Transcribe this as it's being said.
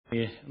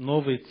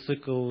Новый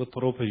цикл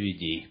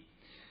проповедей,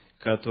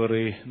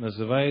 который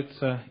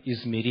называется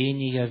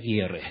 «Измерения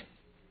веры».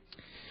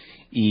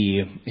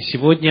 И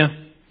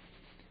сегодня,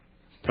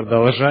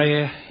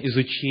 продолжая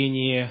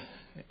изучение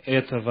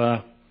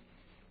этого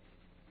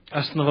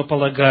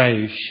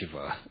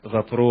основополагающего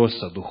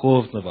вопроса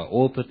духовного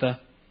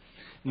опыта,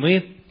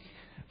 мы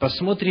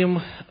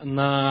посмотрим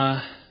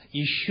на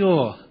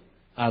еще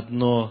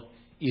одно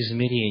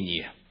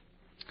измерение.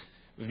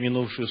 В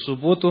минувшую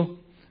субботу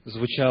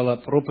звучала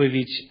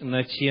проповедь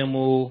на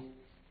тему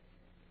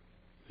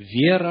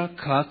 «Вера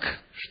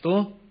как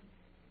что?»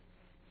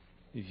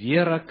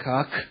 Вера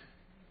как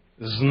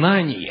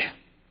знание.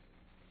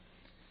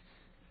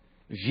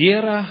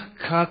 Вера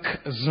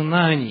как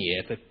знание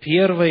 – это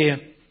первое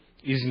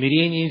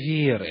измерение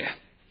веры,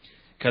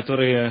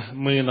 которое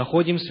мы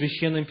находим в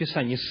Священном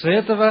Писании. С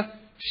этого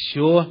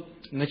все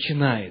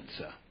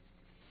начинается.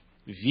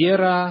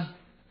 Вера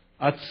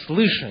от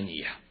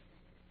слышания,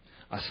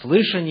 а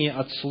слышание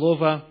от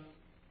Слова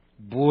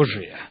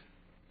Божия.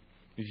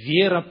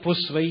 Вера по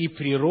своей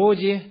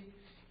природе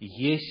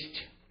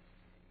есть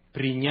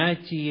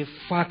принятие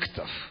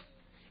фактов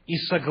и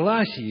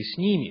согласие с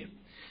ними,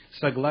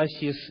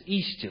 согласие с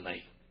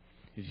истиной.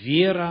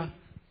 Вера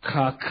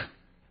как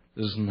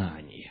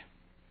знание.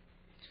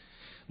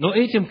 Но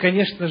этим,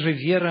 конечно же,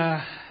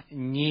 вера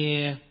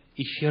не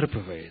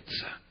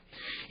исчерпывается.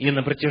 И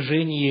на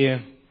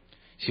протяжении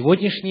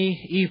сегодняшней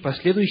и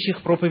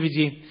последующих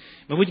проповедей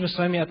мы будем с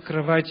вами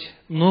открывать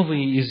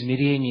новые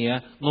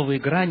измерения, новые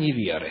грани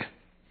веры.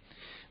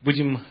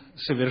 Будем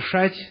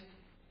совершать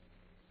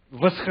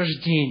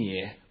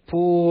восхождение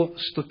по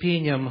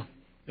ступеням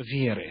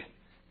веры,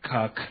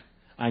 как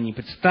они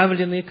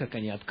представлены, как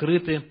они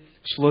открыты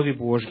в Слове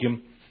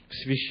Божьем, в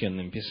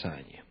Священном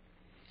Писании.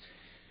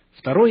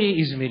 Второе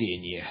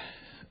измерение,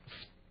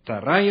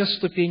 вторая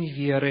ступень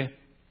веры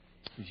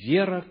 –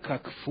 вера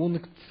как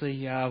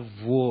функция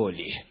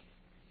воли.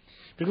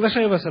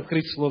 Приглашаю вас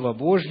открыть Слово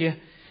Божье,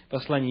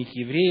 послание к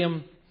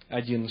Евреям,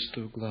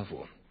 11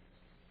 главу.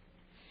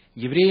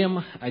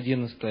 Евреям,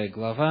 11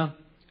 глава,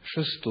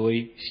 6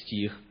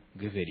 стих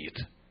говорит: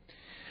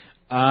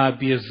 «А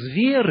без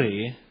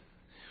веры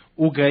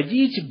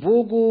угодить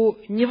Богу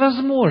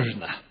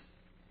невозможно,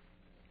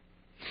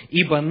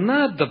 ибо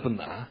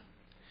надобно,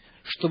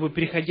 чтобы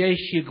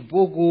приходящий к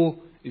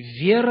Богу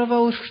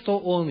веровал, что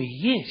Он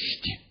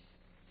есть,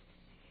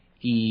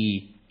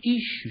 и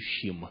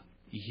ищущим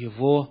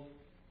Его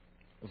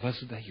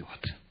воздает».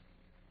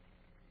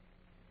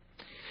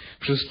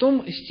 В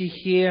 6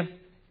 стихе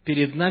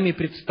перед нами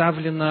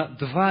представлено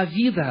два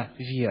вида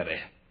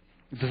веры,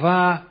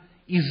 два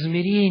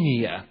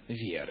измерения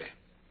веры.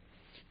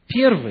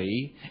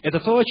 Первый – это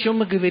то, о чем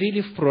мы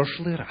говорили в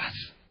прошлый раз,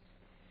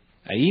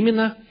 а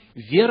именно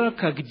вера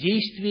как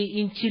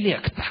действие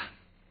интеллекта.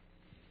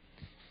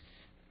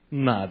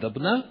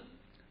 Надобно,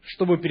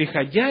 чтобы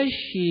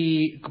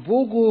приходящий к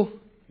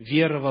Богу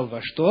веровал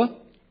во что?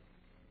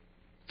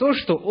 То,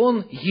 что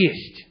Он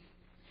есть.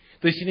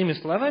 То есть, иными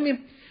словами,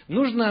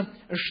 нужно,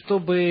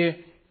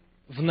 чтобы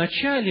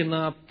вначале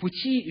на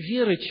пути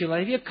веры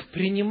человек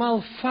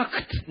принимал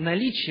факт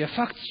наличия,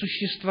 факт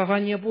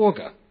существования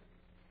Бога.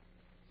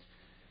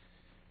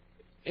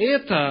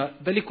 Это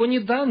далеко не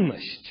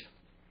данность.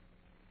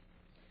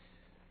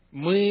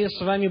 Мы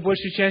с вами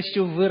большей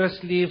частью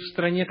выросли в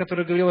стране,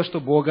 которая говорила,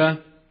 что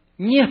Бога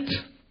нет.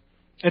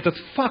 Этот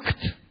факт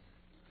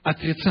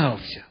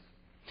отрицался.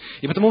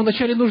 И потому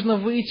вначале нужно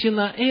выйти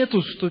на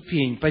эту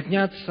ступень,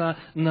 подняться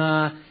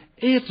на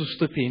эту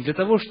ступень, для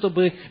того,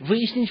 чтобы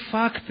выяснить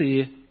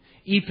факты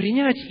и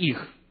принять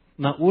их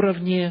на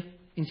уровне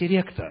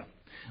интеллекта,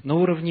 на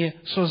уровне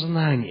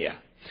сознания.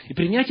 И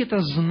принять это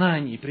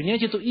знание,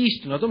 принять эту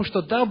истину о том,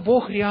 что да,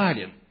 Бог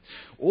реален,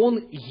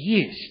 Он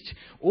есть,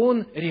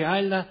 Он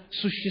реально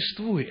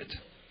существует.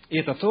 И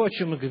это то, о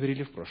чем мы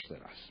говорили в прошлый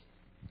раз.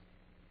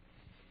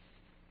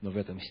 Но в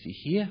этом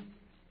стихе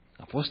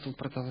апостол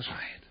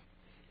продолжает.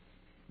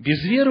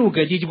 «Без веры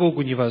угодить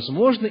Богу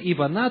невозможно,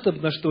 ибо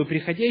надобно, чтобы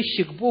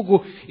приходящий к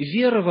Богу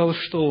веровал,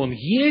 что Он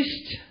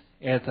есть».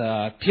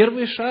 Это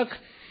первый шаг.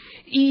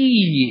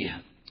 И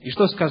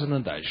что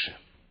сказано дальше?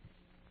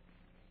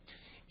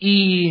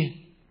 «И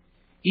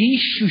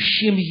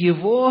ищущим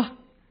Его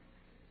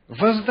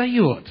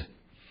воздает».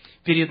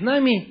 Перед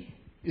нами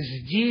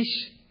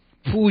здесь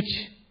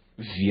путь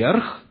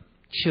вверх.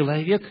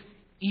 Человек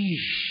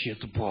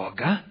ищет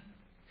Бога.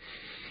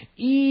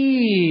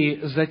 И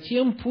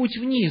затем путь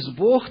вниз.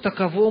 Бог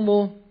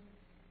таковому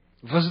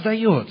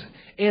воздает.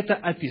 Это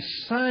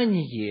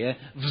описание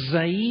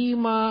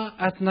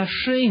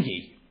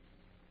взаимоотношений.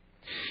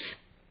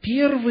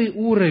 Первый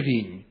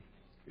уровень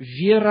 –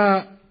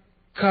 вера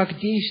как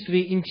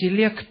действие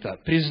интеллекта,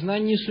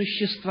 признание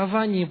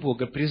существования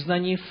Бога,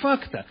 признание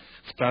факта.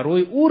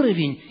 Второй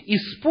уровень –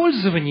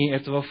 использование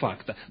этого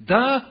факта.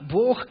 Да,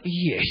 Бог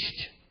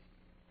есть.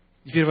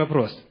 Теперь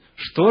вопрос,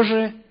 что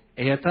же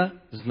это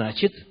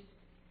значит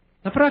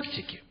на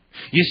практике?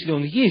 Если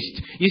Он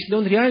есть, если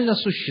Он реально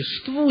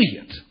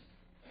существует,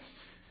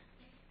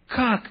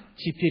 как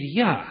теперь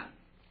я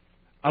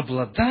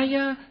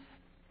обладая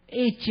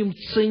этим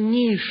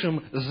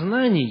ценнейшим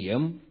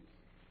знанием,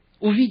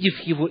 увидев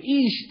его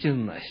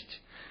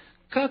истинность,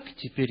 как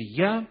теперь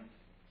я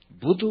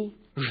буду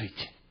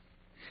жить?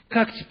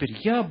 Как теперь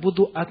я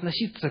буду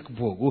относиться к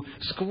Богу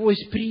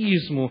сквозь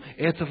призму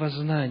этого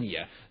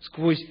знания,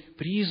 сквозь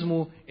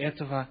призму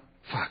этого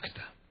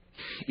факта?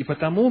 И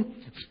потому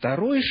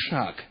второй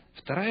шаг,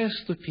 вторая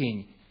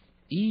ступень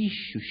 –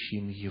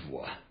 ищущим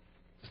Его.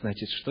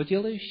 Значит, что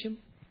делающим?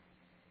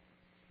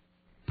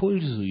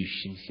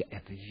 Пользующимся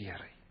этой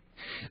верой.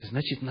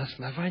 Значит, на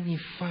основании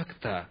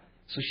факта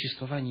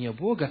существования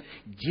Бога,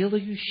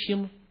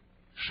 делающим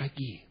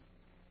шаги,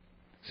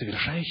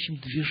 совершающим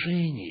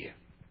движение,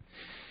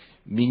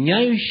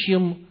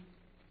 меняющим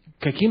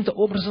каким-то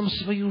образом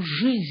свою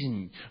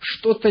жизнь,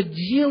 что-то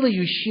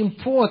делающим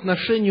по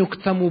отношению к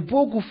тому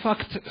Богу,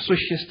 факт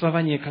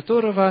существования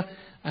которого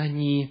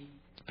они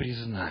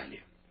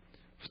признали.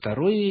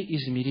 Второе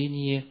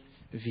измерение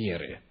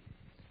веры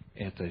 –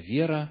 это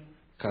вера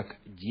как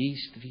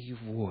действие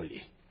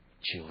воли.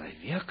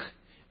 Человек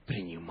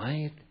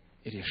принимает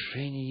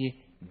решение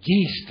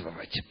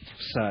действовать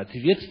в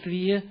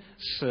соответствии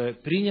с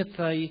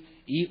принятой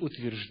и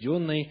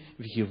утвержденной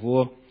в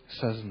его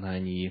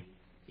сознании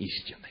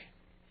истиной.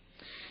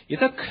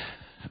 Итак,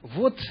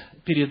 вот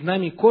перед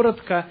нами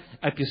коротко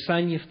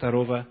описание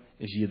второго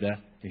вида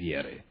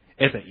веры.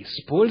 Это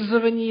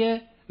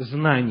использование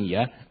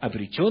знания,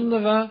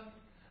 обретенного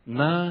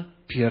на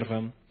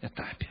первом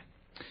этапе.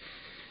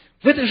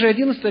 В этой же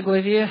 11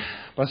 главе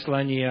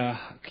послания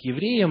к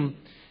евреям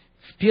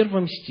в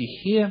 1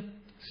 стихе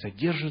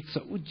содержится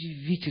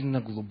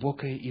удивительно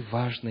глубокое и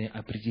важное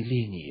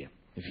определение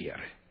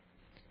веры.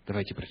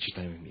 Давайте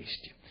прочитаем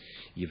вместе.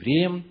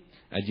 Евреям,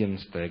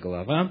 11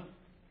 глава,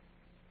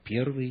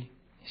 1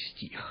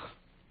 стих.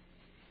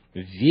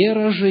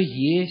 «Вера же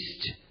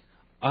есть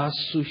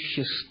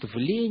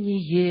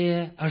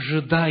осуществление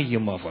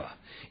ожидаемого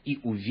и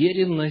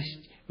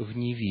уверенность в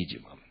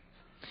невидимом».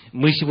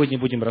 Мы сегодня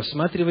будем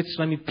рассматривать с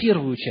вами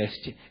первую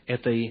часть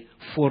этой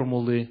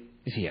формулы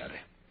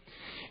веры.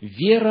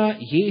 Вера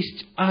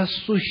есть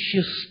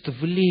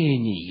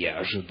осуществление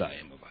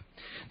ожидаемого.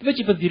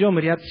 Давайте подберем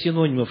ряд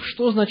синонимов.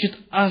 Что значит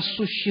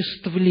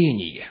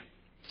осуществление?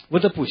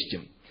 Вот,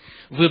 допустим,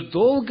 вы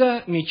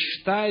долго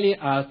мечтали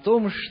о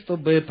том,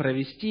 чтобы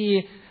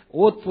провести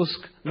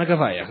отпуск на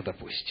Гавайях,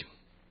 допустим.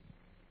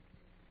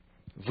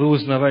 Вы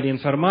узнавали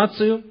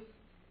информацию,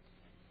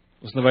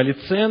 узнавали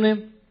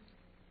цены,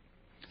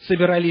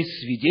 собирались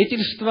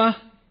свидетельства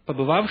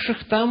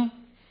побывавших там,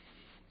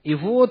 и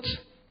вот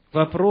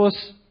вопрос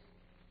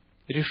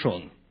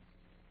решен.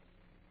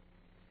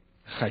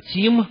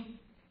 Хотим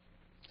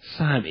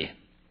сами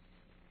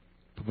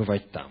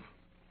побывать там.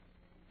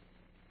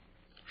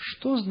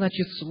 Что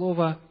значит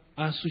слово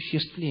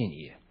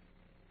 «осуществление»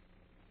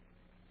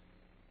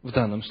 в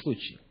данном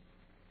случае?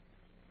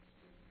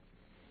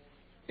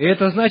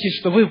 Это значит,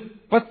 что вы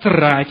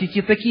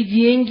потратите такие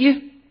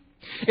деньги.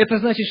 Это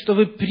значит, что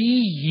вы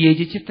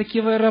приедете таки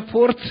в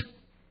аэропорт,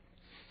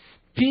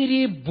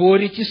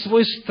 переборете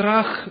свой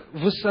страх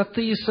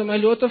высоты и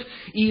самолетов,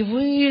 и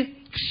вы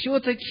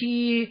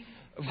все-таки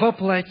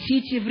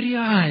воплотите в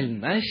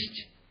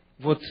реальность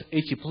вот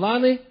эти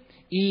планы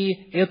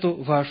и эту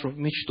вашу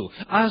мечту.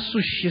 А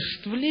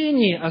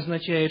осуществление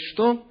означает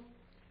что?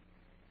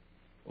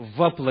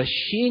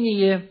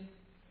 Воплощение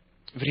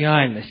в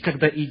реальность,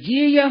 когда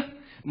идея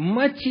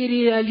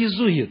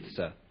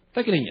материализуется.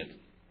 Так или нет?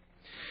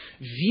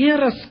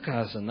 Вера,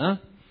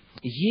 сказано,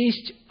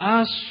 есть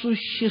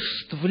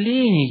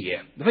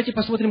осуществление. Давайте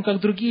посмотрим, как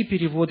другие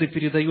переводы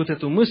передают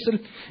эту мысль,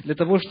 для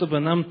того, чтобы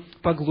нам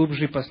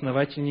поглубже и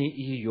поосновательнее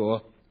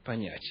ее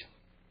понять.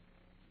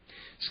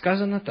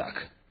 Сказано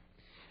так.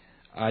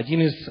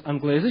 Один из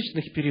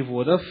англоязычных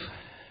переводов,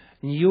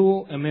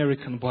 New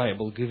American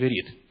Bible,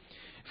 говорит: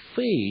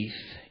 Faith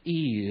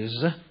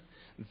is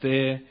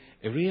the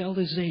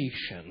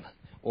realization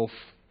of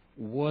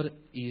what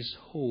is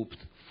hoped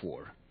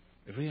for.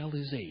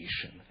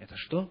 Realization. Это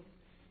что?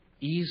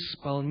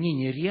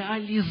 Исполнение,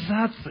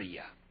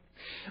 реализация.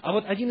 А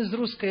вот один из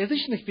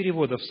русскоязычных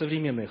переводов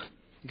современных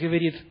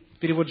говорит,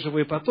 перевод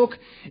 «Живой поток»,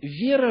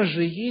 вера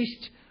же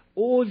есть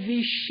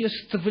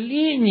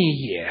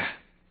овеществление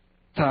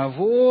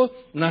того,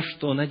 на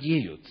что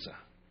надеются.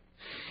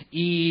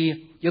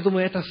 И я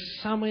думаю, это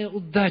самое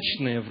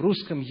удачное в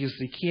русском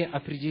языке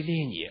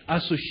определение.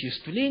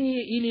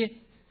 Осуществление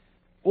или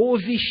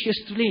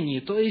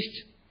овеществление, то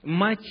есть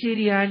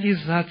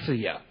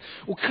материализация.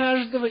 У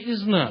каждого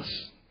из нас,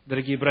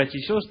 дорогие братья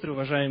и сестры,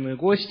 уважаемые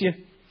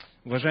гости,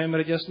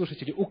 уважаемые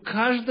радиослушатели, у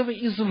каждого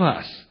из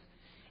вас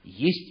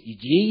есть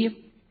идеи,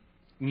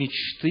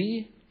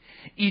 мечты,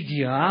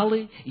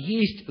 идеалы,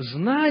 есть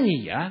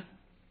знания,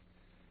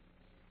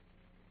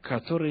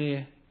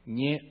 которые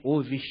не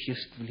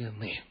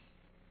овеществлены.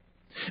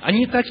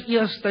 Они так и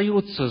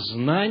остаются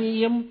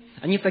знанием,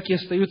 они так и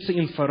остаются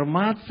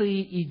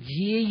информацией,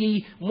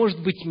 идеей,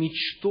 может быть,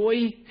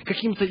 мечтой,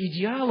 каким-то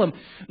идеалом,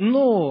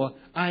 но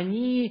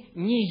они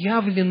не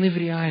явлены в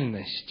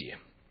реальности.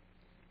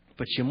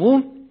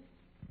 Почему?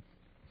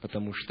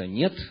 Потому что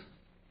нет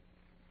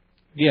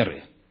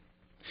веры.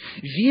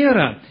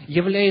 Вера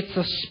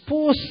является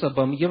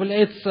способом,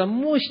 является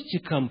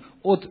мостиком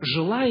от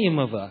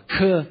желаемого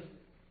к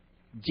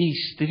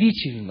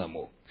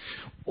действительному,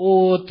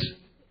 от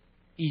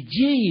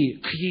идеи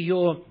к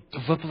ее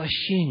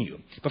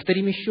воплощению.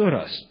 Повторим еще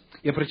раз.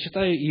 Я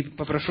прочитаю и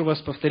попрошу вас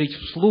повторить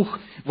вслух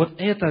вот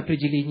это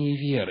определение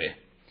веры.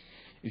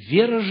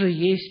 Вера же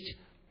есть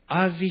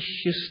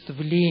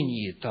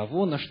овеществление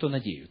того, на что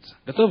надеются.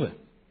 Готовы?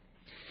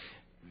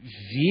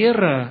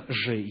 Вера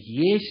же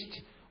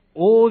есть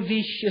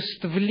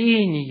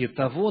овеществление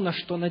того, на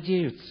что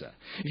надеются.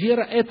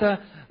 Вера –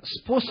 это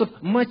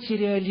способ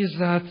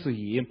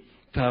материализации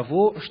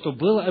того, что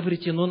было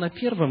обретено на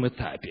первом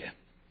этапе.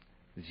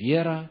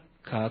 Вера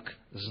как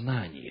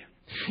знание.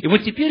 И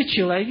вот теперь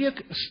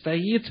человек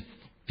стоит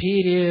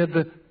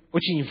перед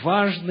очень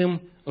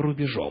важным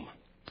рубежом.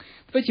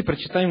 Давайте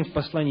прочитаем в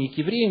послании к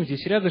евреям,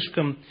 здесь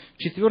рядышком, в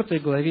 4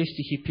 главе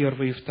стихи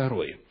 1 и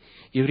 2.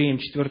 Евреям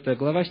 4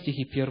 глава,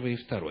 стихи 1 и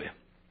 2.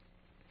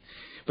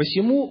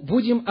 «Посему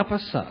будем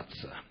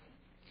опасаться,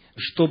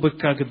 чтобы,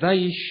 когда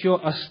еще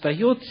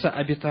остается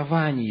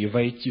обетование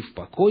войти в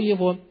покой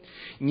его,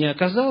 не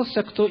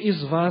оказался кто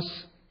из вас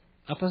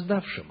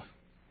опоздавшим.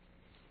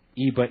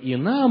 Ибо и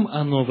нам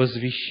оно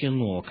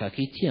возвещено, как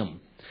и тем,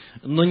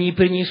 но не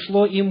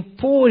принесло им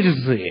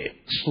пользы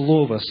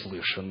слово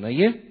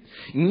слышанное,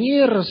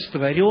 не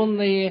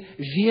растворенное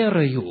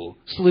верою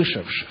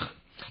слышавших».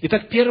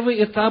 Итак,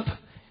 первый этап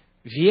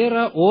 –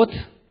 вера от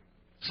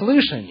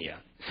слышания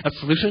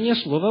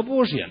Слова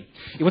Божьего.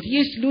 И вот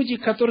есть люди,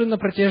 которые на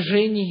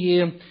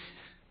протяжении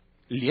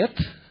лет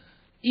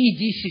и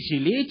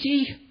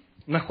десятилетий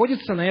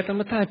находятся на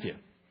этом этапе.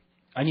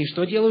 Они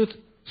что делают?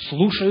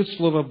 Слушают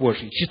Слово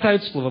Божье,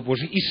 читают Слово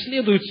Божье,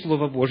 исследуют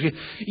Слово Божье.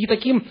 И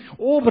таким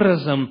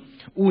образом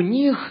у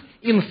них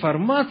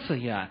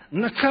информация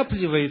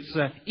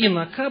накапливается, и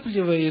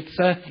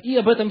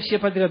об этом все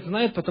подряд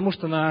знают, потому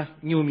что она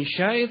не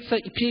умещается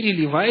и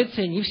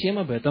переливается, и они всем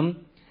об этом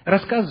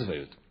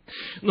рассказывают.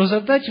 Но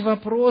задать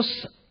вопрос: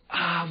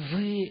 а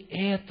вы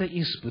это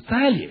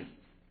испытали?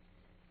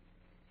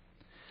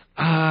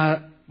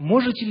 А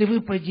можете ли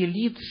вы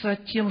поделиться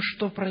тем,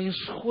 что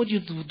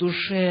происходит в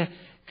душе,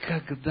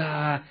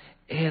 когда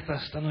это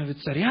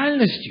становится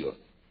реальностью?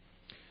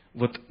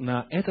 Вот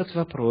на этот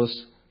вопрос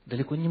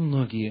далеко не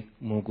многие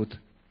могут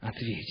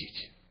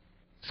ответить.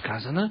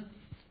 Сказано,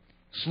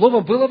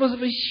 Слово было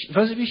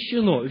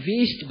возвещено,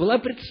 весть была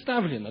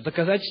представлена,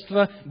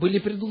 доказательства были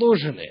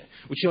предложены.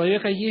 У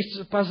человека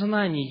есть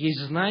познание,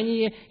 есть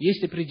знание,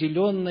 есть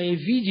определенное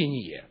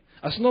видение,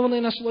 основанное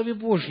на Слове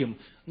Божьем.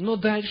 Но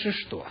дальше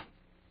что?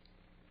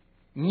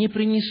 Не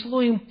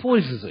принесло им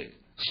пользы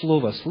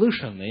слово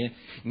слышанное,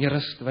 не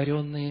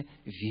растворенное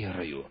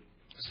верою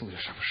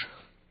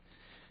слышавших.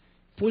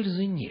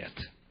 Пользы нет,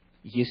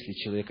 если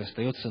человек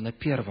остается на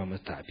первом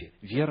этапе.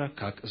 Вера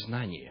как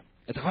знание.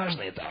 Это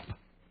важный этап,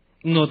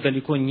 но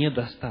далеко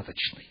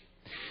недостаточный.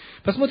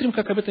 Посмотрим,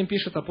 как об этом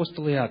пишет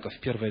апостол Иаков в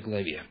 1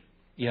 главе.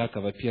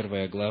 Иакова,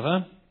 1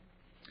 глава,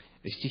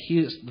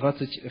 стихи с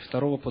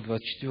 22 по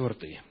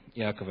 24.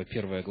 Иакова,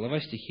 1 глава,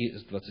 стихи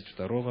с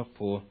 22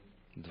 по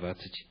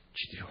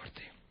 24.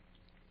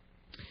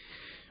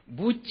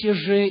 «Будьте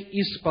же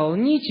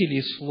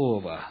исполнители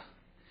слова,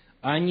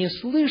 а не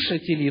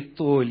слышатели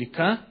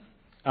только,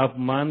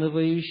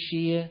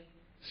 обманывающие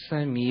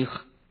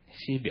самих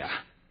себя.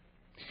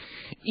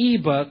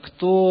 Ибо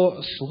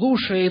кто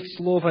слушает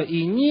слово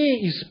и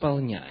не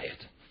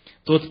исполняет,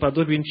 тот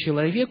подобен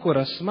человеку,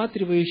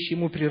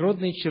 рассматривающему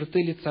природные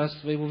черты лица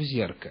своего в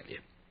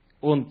зеркале.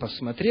 Он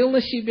посмотрел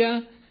на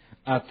себя,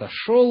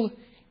 отошел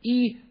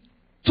и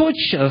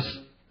тотчас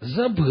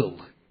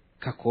забыл,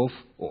 каков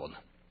он».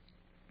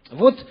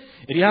 Вот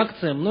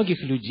реакция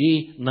многих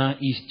людей на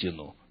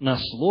истину, на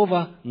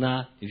слово,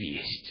 на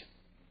весть.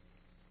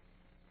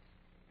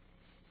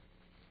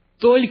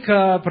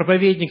 Только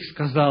проповедник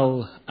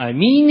сказал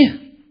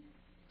 «Аминь».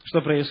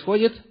 Что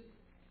происходит?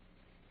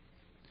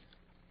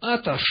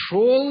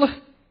 Отошел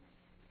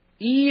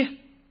и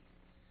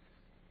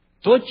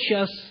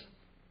тотчас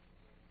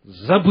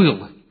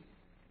забыл.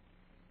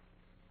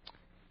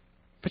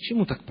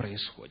 Почему так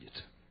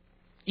происходит?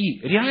 И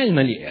реально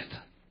ли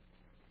это?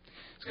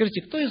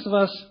 Скажите, кто из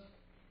вас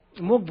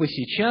мог бы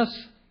сейчас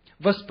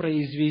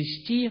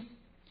воспроизвести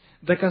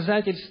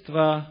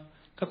доказательства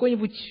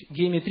какой-нибудь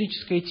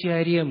геометрической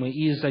теоремы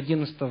из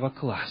 11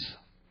 класса,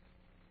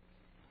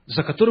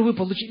 за которую вы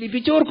получили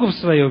 5 в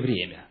свое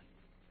время?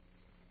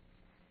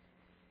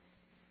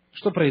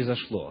 Что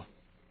произошло?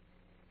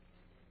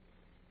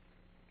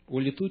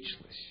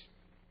 Улетучилось.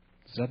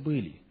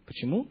 Забыли.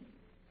 Почему?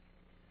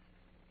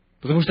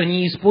 Потому что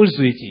не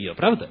используете ее,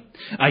 правда?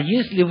 А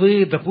если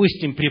вы,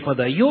 допустим,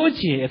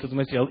 преподаете этот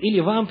материал,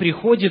 или вам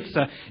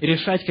приходится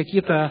решать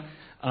какие-то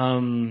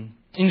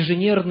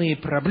инженерные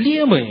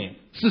проблемы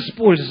с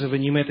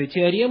использованием этой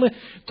теоремы,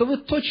 то вы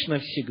точно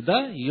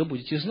всегда ее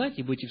будете знать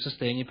и будете в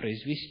состоянии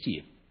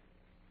произвести.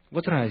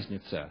 Вот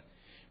разница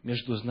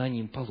между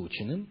знанием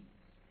полученным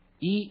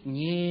и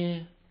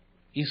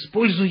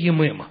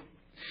неиспользуемым.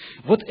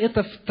 Вот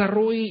это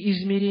второе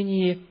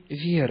измерение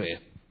веры.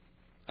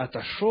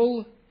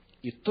 Отошел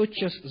и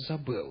тотчас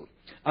забыл.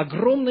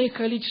 Огромное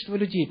количество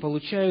людей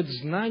получают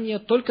знания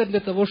только для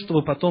того,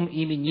 чтобы потом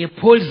ими не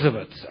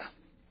пользоваться.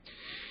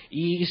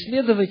 И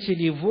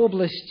исследователи в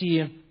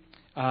области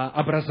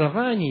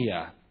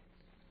образования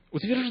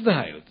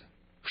утверждают,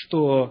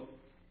 что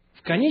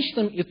в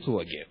конечном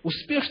итоге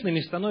успешными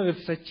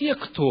становятся те,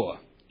 кто,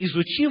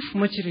 изучив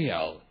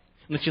материал,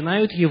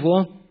 начинают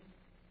его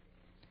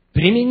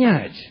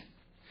применять.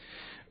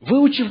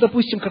 Выучив,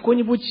 допустим,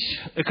 какой-нибудь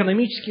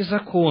экономический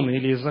закон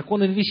или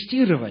закон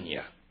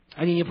инвестирования,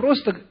 они не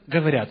просто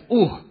говорят: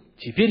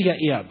 теперь я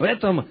и об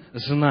этом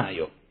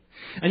знаю.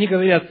 Они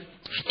говорят: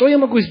 что я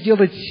могу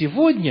сделать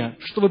сегодня,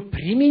 чтобы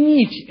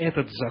применить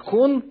этот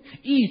закон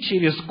и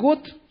через год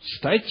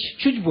стать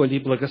чуть более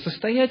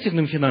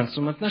благосостоятельным в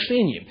финансовом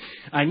отношении.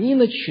 Они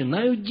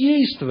начинают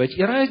действовать,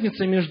 и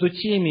разница между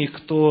теми,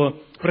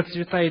 кто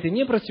процветает и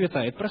не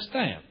процветает,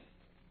 простая.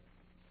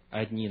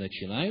 Одни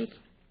начинают,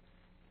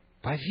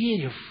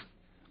 поверив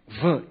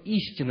в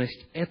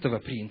истинность этого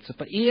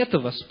принципа и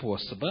этого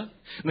способа,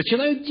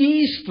 начинают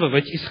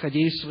действовать, исходя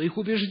из своих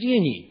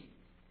убеждений,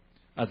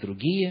 а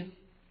другие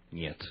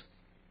нет.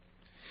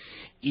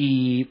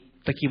 И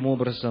таким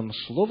образом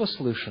слово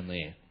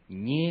слышанное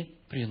не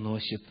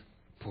приносит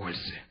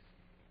пользы.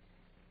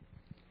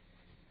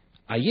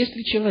 А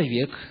если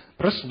человек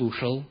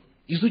прослушал,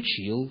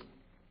 изучил,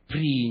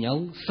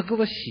 принял,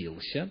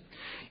 согласился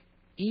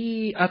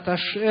и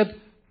отошед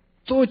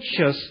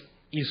тотчас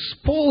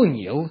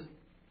исполнил,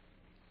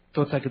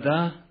 то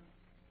тогда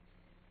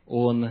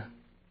он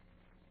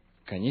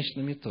в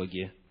конечном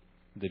итоге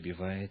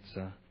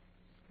добивается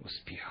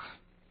успеха.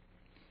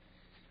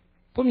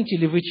 Помните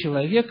ли вы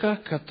человека,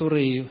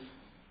 который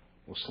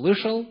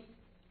услышал,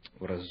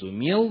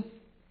 уразумел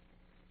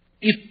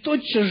и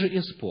тотчас же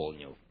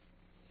исполнил?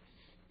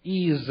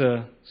 Из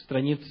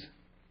страниц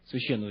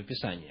Священного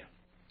Писания.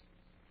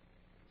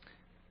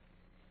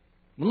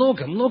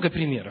 Много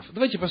примеров.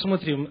 Давайте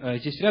посмотрим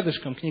здесь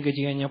рядышком книга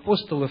 «Деяния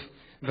апостолов»,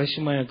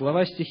 8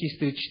 глава, стихи с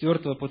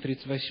 34 по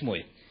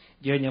 38.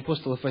 Деяния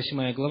апостолов,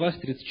 8 глава, с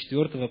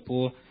 34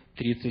 по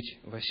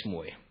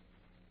 38.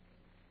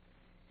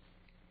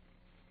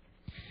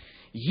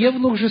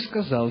 Евнух же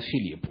сказал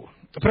Филиппу: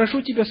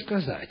 «Прошу тебя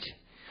сказать,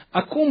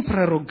 о ком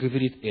пророк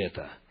говорит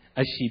это,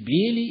 о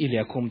себе ли или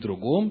о ком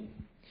другом?»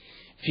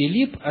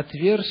 Филипп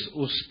отверз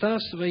уста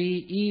свои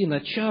и,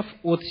 начав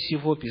от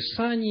сего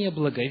Писания,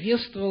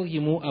 благовествовал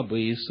ему об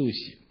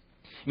Иисусе.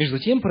 Между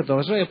тем,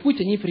 продолжая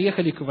путь, они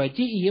приехали к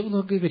воде, и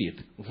Евнух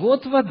говорит: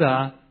 «Вот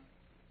вода,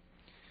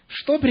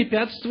 что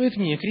препятствует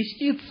мне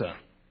креститься?»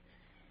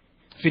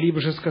 Филипп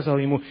же сказал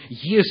ему: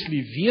 «Если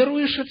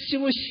веруешь от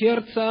всего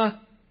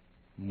сердца,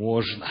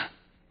 можно».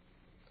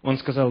 Он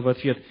сказал в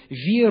ответ: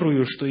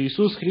 «Верую, что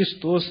Иисус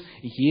Христос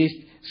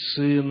есть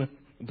Сын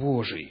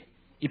Божий».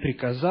 И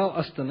приказал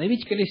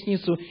остановить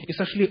колесницу, и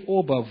сошли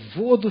оба в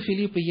воду,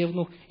 Филипп и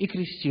Евнух, и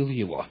крестил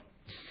его.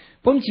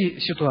 Помните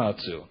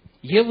ситуацию?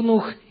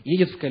 Евнух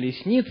едет в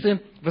колеснице,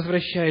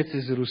 возвращается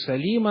из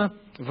Иерусалима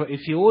в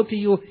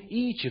Эфиопию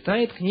и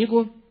читает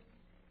книгу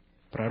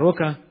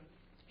пророка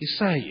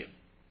Исаии.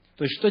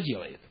 То есть, что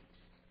делает?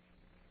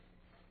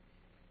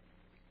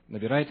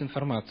 Набирает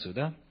информацию,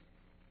 да?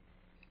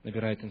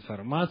 Набирает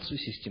информацию,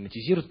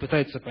 систематизирует,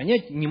 пытается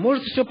понять, не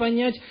может все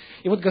понять.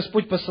 И вот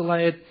Господь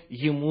посылает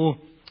ему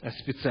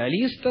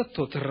специалиста,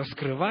 тот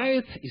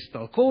раскрывает,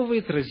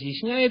 истолковывает,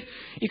 разъясняет.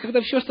 И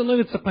когда все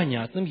становится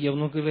понятным,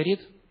 Евнух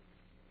говорит: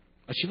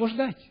 а чего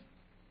ждать?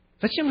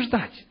 Зачем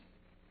ждать?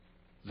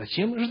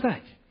 Зачем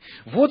ждать?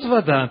 Вот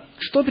вода,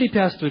 что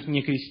препятствует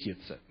мне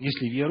креститься?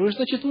 Если веруешь,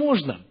 значит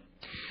можно.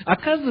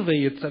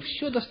 Оказывается,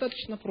 все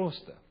достаточно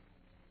просто.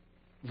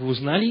 Вы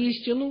узнали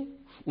истину,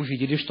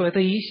 увидели, что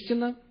это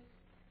истина.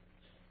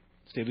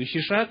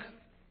 Следующий шаг.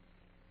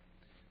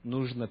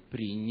 Нужно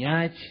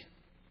принять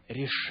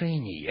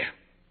решение.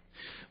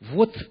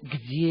 Вот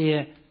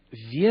где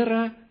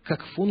вера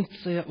как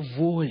функция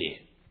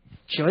воли.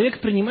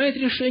 Человек принимает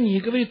решение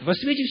и говорит: во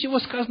свете всего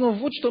сказанного,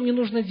 вот что мне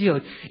нужно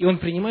делать. И он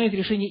принимает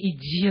решение и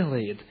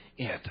делает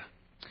это.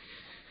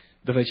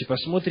 Давайте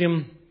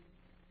посмотрим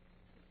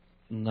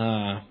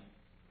на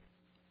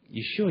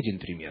еще один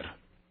пример.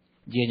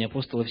 Деяния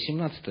апостолов,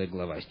 17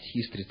 глава,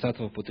 стихи с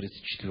 30 по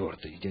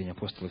 34. Деяния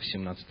апостолов,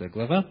 17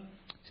 глава,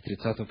 с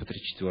 30 по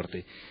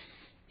 34.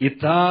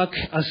 «Итак,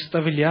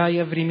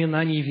 оставляя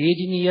времена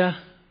неведения,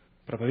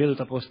 — проповедует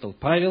апостол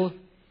Павел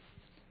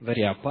в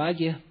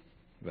Ареопаге,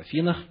 в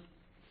Афинах,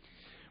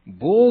 —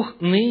 Бог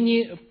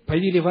ныне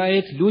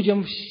повелевает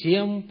людям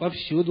всем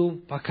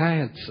повсюду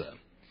покаяться,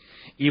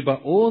 ибо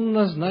Он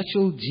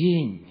назначил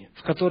день,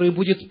 в который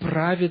будет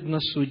праведно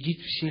судить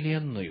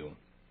вселенную,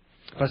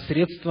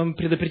 посредством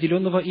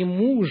предопределенного им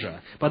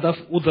мужа, подав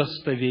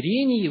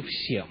удостоверение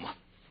всем,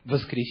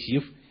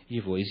 воскресив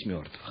его из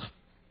мертвых».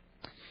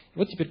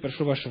 Вот теперь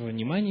прошу вашего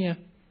внимания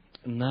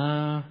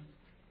на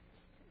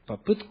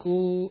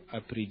попытку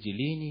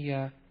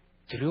определения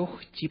 3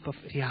 типов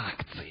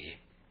реакции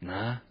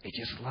на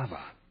эти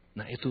слова,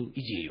 на эту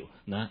идею,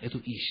 на эту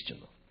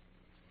истину.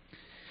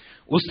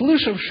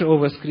 услышавшие о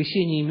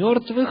воскресении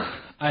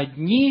мертвых,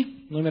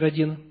 одни, номер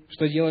один,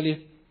 что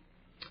делали?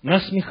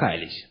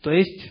 Насмехались. То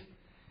есть,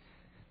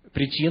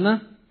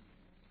 причина?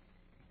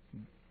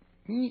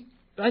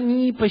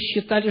 Они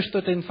посчитали, что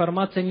эта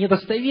информация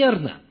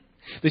недостоверна.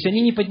 То есть,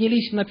 они не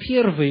поднялись на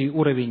первый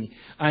уровень.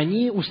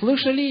 Они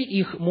услышали,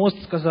 их мозг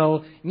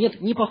сказал: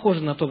 нет, не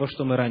похоже на то, во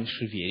что мы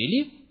раньше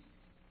верили.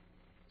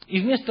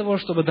 И вместо того,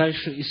 чтобы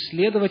дальше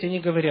исследовать,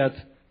 они говорят: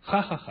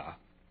 ха-ха-ха.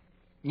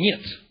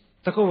 Нет,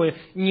 такого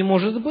не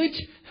может быть,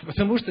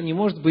 потому что не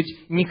может быть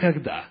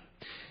никогда.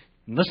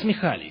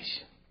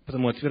 Насмехались,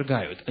 потому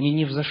отвергают. Они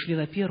не взошли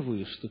на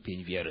первую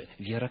ступень веры.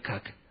 Вера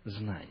как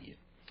знание.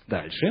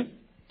 Дальше.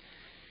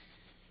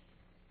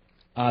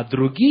 А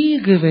другие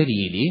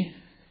говорили: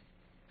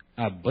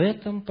 об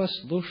этом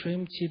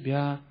послушаем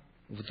тебя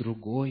в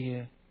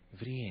другое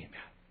время.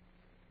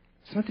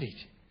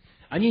 Смотрите,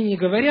 они не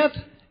говорят: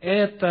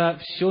 это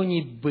все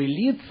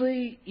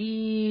небылицы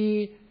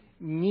и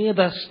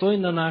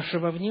недостойно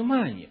нашего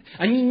внимания.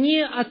 Они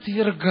не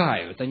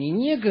отвергают, они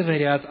не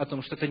говорят о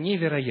том, что это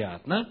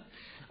невероятно.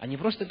 Они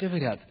просто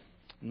говорят: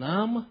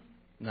 нам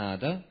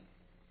надо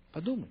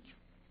подумать.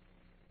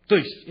 То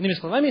есть, иными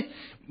словами,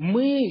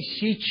 мы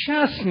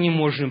сейчас не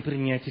можем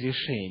принять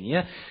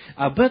решение,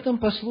 об этом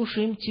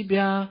послушаем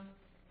тебя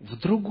в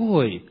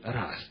другой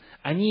раз.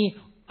 Они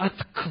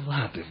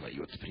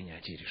откладывают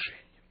принятие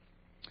решения.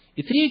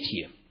 И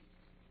третье.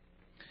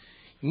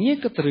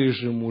 Некоторые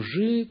же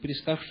мужи,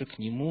 приставшие к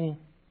нему,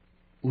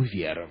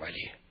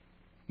 уверовали.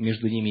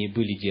 Между ними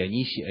были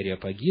Дионисий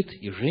Ареопагит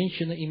и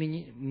женщина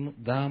имени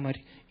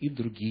Дамарь, и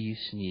другие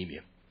с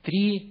ними.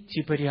 3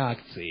 типа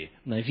реакции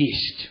на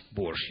весть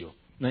Божью,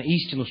 на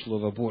истину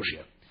Слова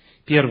Божьего.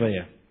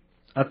 Первое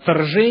 –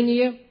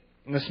 отторжение,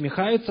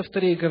 насмехаются.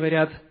 Вторые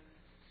говорят: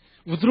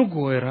 в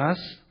другой раз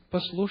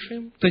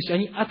послушаем. То есть,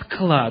 они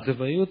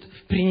откладывают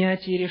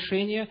принятие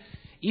решения.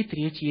 И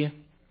третье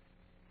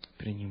 –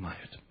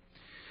 принимают.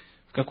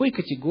 В какой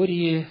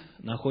категории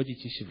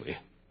находитесь вы?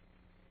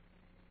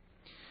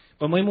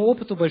 По моему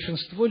опыту,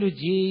 большинство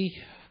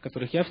людей,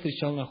 которых я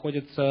встречал,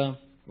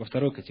 находятся во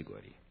второй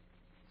категории.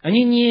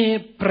 Они не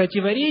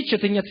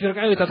противоречат и не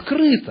отвергают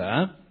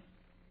открыто,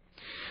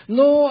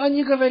 но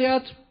они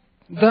говорят: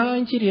 да,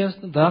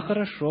 интересно, да,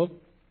 хорошо,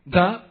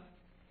 да,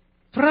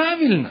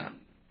 правильно.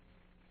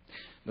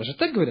 Даже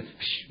так говорят: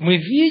 мы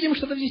видим,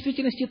 что это в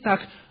действительности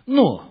так,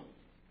 но...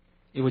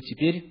 И вот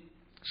теперь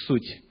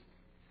суть.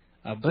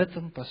 Об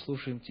этом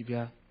послушаем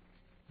тебя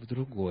в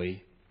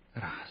другой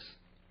раз.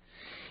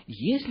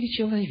 Если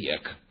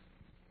человек,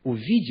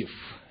 увидев,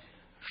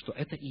 что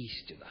это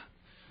истина,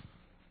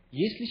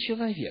 если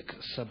человек,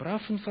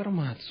 собрав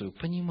информацию,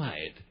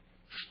 понимает,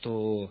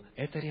 что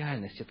это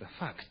реальность, это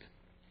факт,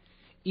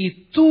 и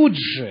тут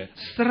же,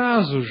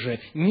 сразу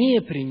же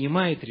не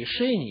принимает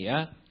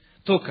решения,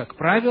 то, как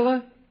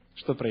правило,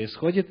 что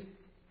происходит?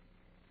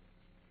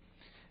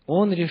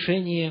 Он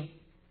решение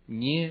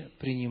не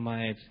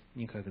принимает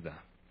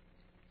никогда.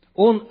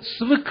 Он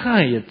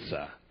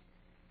свыкается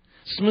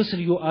с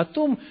мыслью о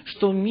том,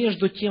 что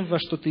между тем, во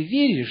что ты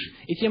веришь,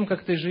 и тем,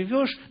 как ты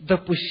живешь,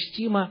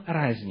 допустима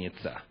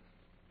разница.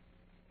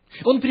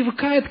 Он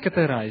привыкает к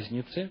этой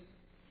разнице,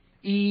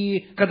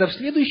 и когда в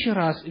следующий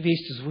раз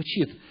весть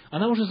звучит,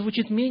 она уже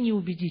звучит менее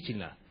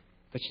убедительно.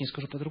 Точнее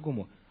скажу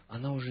по-другому,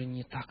 она уже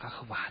не так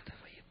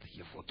охватывает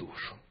его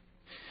душу.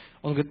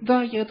 Он говорит: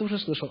 да, я это уже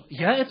слышал,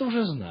 я это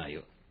уже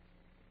знаю.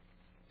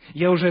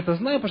 Я уже это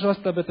знаю,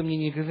 пожалуйста, об этом мне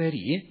не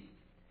говори.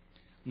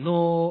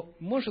 Но,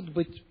 может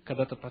быть,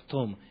 когда-то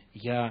потом,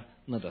 я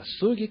на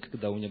досуге,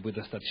 когда у меня будет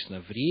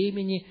достаточно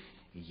времени,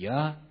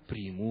 я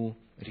приму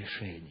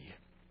решение.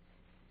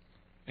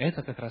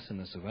 Это как раз и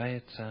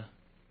называется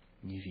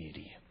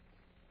неверие.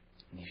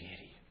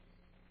 Неверие.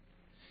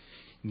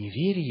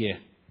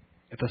 Неверие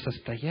 – это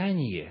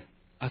состояние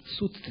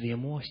отсутствия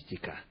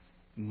мостика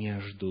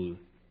между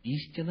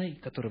истиной,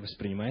 которая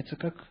воспринимается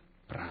как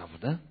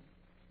правда,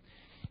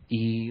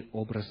 и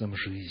образом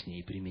жизни,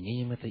 и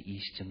применением этой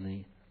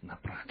истины на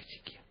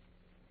практике.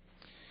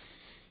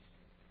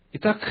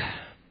 Итак,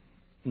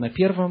 на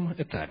первом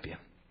этапе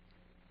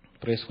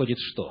происходит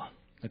что?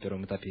 На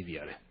первом этапе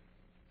веры.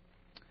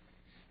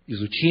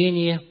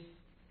 Изучение,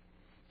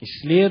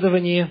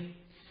 исследование,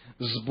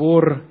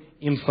 сбор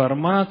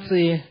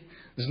информации,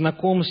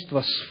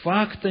 знакомство с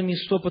фактами,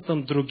 с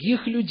опытом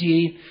других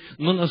людей,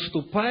 но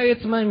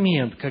наступает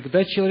момент,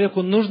 когда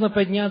человеку нужно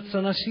подняться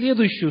на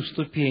следующую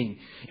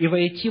ступень и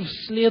войти в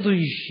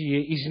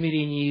следующее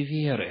измерение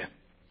веры,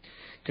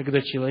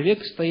 когда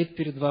человек стоит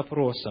перед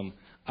вопросом: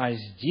 а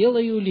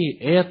сделаю ли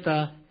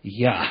это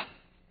я?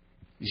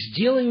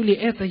 Сделаю ли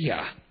это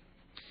я?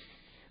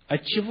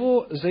 От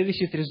чего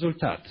зависит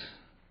результат?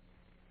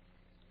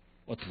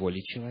 От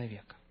воли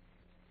человека.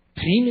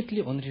 Примет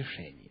ли он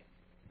решение?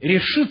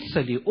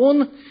 Решится ли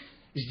он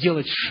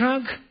сделать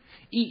шаг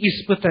и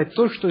испытать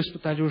то, что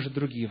испытали уже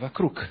другие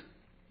вокруг?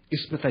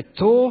 Испытать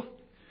то,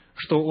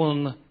 что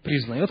он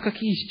признает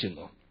как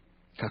истину,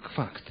 как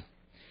факт.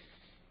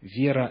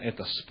 Вера –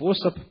 это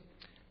способ,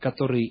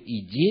 который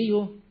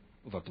идею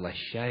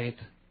воплощает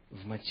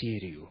в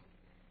материю.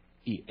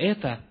 И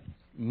это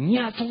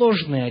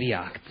неотложная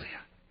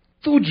реакция.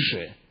 Тут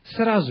же,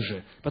 сразу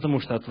же, потому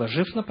что,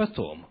 отложив на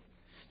потом,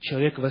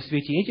 человек во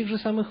свете этих же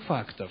самых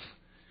фактов,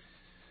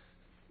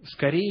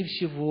 скорее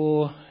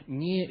всего,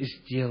 не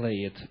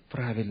сделает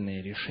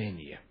правильное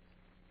решение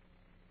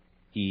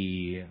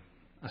и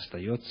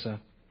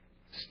остается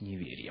с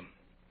неверием.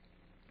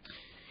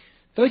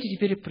 Давайте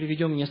теперь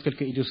приведем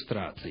несколько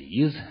иллюстраций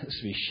из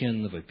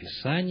Священного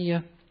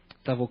Писания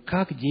того,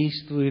 как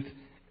действует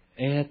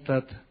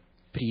этот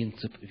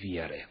принцип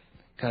веры,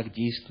 как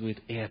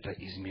действует это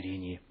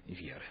измерение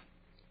веры.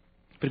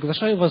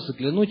 Приглашаю вас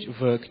заглянуть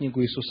в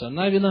книгу Иисуса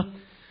Навина,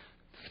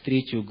 в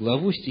 3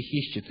 главу,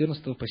 стихи с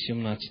 14 по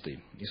 17.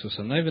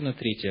 Иисуса Навина,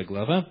 3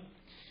 глава,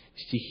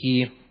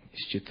 стихи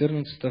с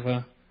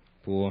 14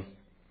 по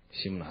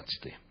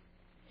 17.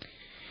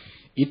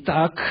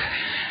 Итак,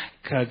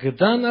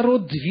 когда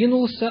народ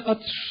двинулся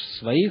от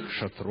своих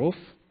шатров,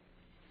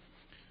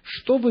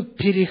 чтобы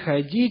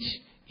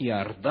переходить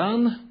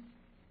Иордан,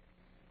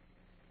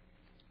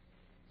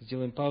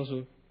 сделаем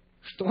паузу,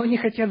 что они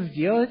хотят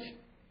сделать?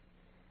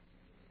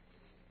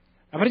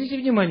 Обратите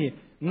внимание,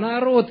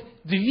 народ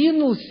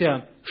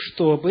двинулся,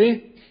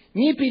 чтобы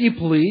не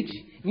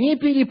переплыть, не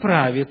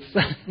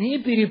переправиться, не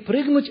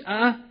перепрыгнуть,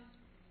 а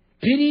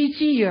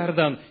перейти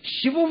Иордан. С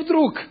чего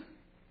вдруг?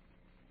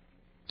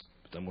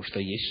 Потому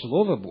что есть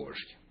Слово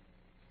Божье.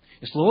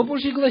 И Слово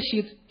Божье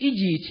гласит: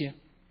 идите.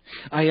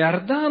 А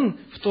Иордан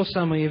в то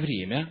самое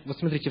время, вот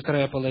смотрите,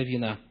 вторая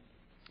половина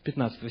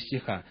 15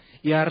 стиха,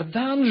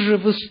 Иордан же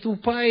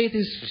выступает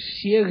из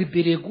всех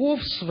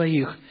берегов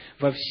своих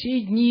во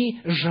все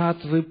дни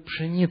жатвы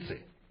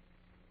пшеницы.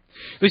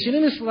 То есть,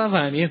 иными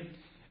словами,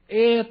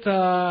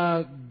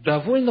 это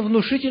довольно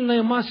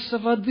внушительная масса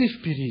воды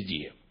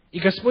впереди. И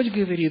Господь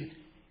говорит: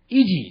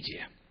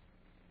 идите.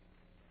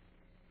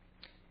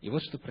 И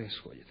вот что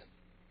происходит.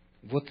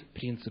 Вот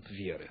принцип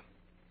веры.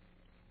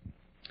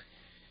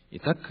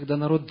 Итак, когда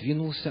народ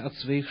двинулся от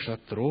своих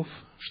шатров,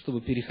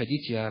 чтобы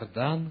переходить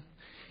Иордан,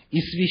 и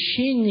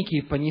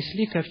священники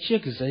понесли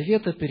ковчег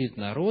завета перед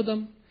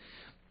народом,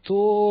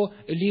 то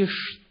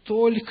лишь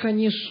только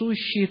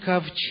несущие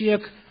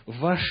ковчег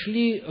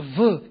вошли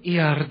в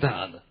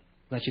Иордан.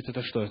 Значит,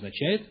 это что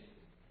означает?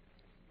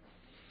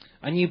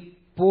 Они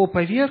по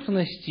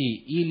поверхности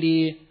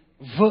или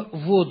в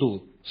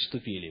воду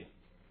вступили?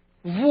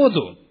 В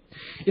воду.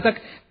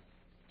 Итак,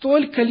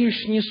 только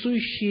лишь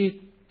несущие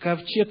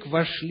ковчег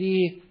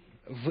вошли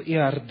в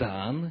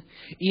Иордан,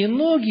 и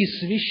ноги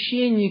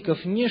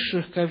священников,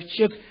 несших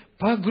ковчег,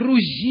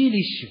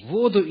 погрузились в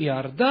воду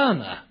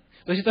Иордана.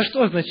 То есть это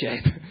что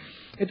означает?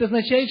 Это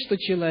означает, что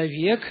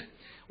человек,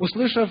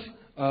 услышав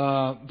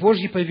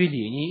Божье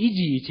повеление: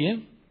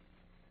 идите,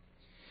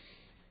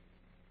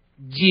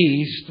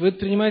 действует,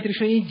 принимает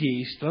решение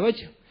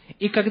действовать,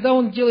 и когда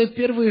он делает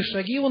первые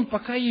шаги, он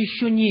пока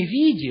еще не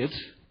видит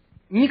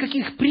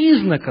никаких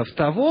признаков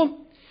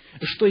того,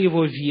 что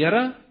его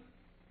вера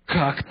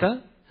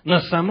как-то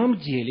на самом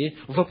деле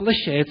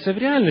воплощается в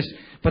реальность,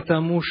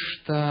 потому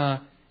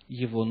что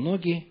его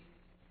ноги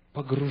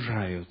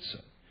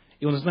погружаются.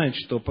 И он знает,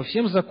 что по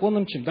всем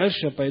законам, чем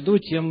дальше я пойду,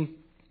 тем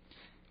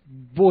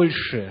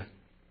больше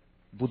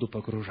буду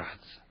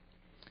погружаться.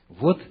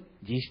 Вот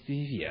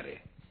действие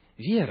веры.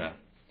 Вера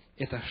 –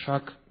 это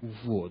шаг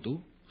в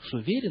воду с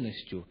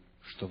уверенностью,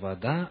 что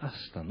вода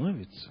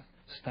остановится,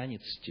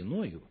 станет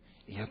стеною,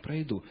 и я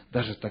пройду,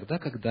 даже тогда,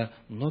 когда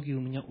ноги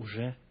у меня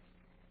уже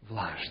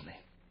влажны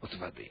от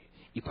воды,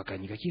 и пока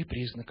никаких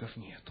признаков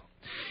нету.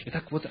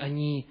 Итак, вот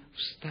они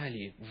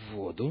встали в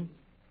воду,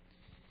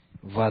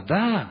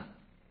 вода,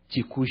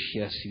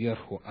 текущая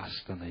сверху,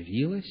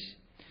 остановилась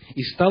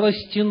и стала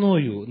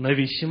стеною на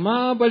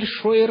весьма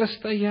большое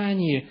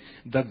расстояние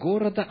до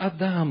города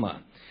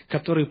Адама,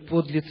 который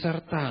подле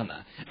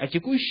Цартана, а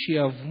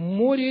текущая в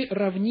море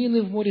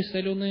равнины, в море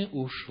соленое,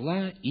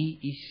 ушла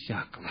и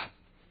иссякла.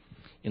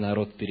 И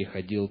народ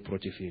переходил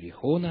против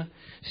Иерихона.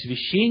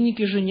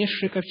 Священники же,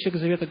 несшие ковчег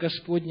завета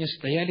Господня,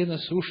 стояли на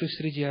суше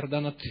среди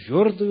Иордана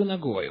твердую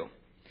ногою.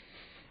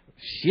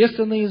 Все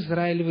сыны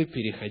Израилевы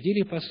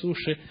переходили по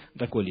суше,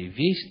 доколе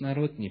весь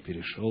народ не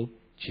перешел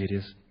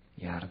через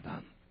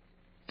Иордан.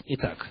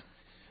 Итак,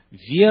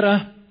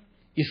 вера,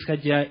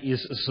 исходя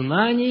из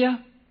знания,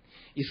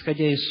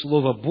 исходя из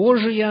Слова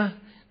Божия,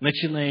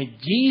 начинает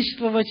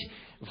действовать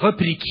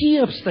вопреки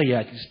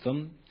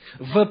обстоятельствам,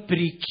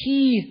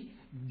 вопреки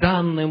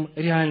данным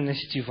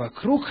реальности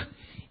вокруг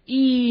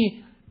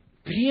и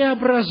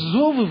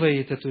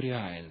преобразовывает эту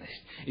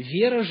реальность.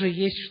 Вера же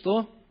есть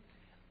что?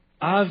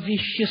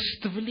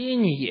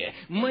 Овеществление,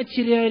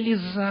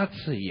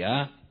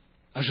 материализация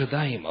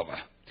ожидаемого.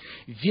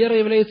 Вера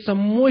является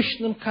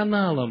мощным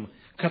каналом,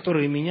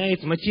 который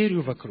меняет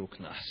материю вокруг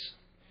нас.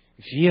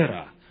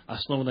 Вера,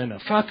 основанная на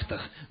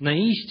фактах, на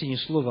истине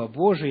Слова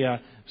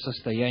Божия, в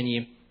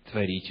состоянии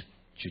творить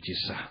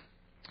чудеса.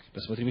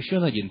 Посмотрим еще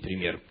на один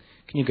пример.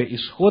 Книга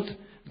Исход,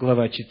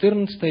 глава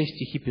 14,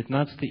 стихи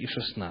 15 и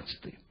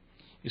 16.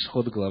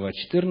 Исход, глава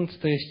 14,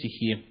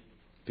 стихи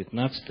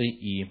 15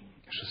 и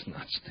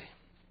 16.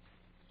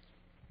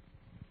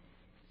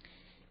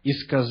 И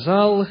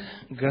сказал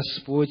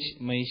Господь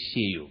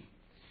Моисею: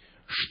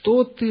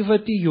 что ты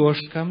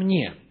вопиешь ко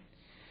мне?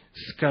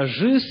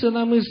 Скажи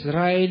сынам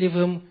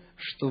Израилевым,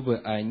 чтобы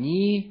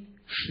они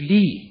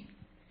шли.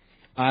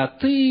 А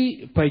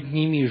ты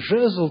подними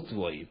жезл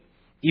твой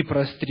и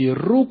простри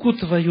руку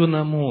твою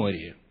на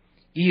море,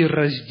 и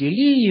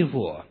раздели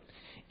его,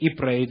 и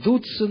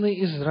пройдут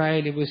сыны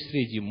Израилевы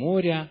среди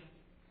моря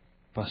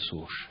по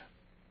суше.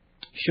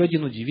 Еще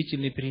один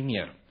удивительный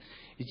пример.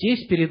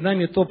 Здесь перед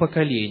нами то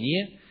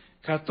поколение,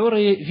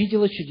 которое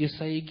видело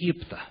чудеса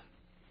Египта.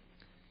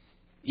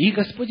 И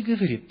Господь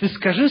говорит: ты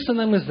скажи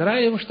сынам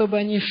Израилевым, чтобы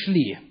они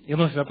шли. И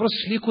вновь вопрос: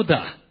 шли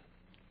куда?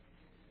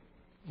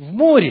 В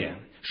море.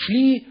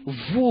 Шли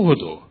в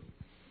воду.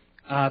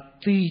 А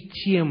ты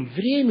тем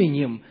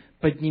временем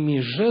подними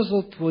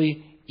жезл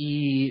твой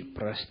и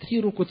простри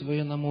руку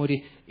твою на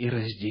море, и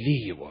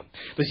раздели его.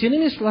 То есть,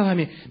 иными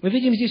словами, мы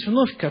видим здесь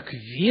вновь, как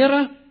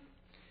вера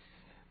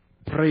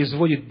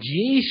производит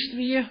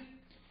действие,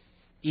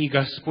 и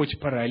Господь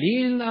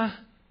параллельно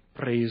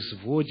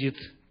производит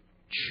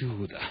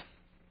чудо.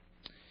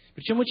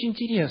 Причем очень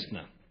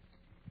интересно,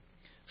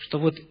 что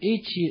вот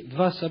эти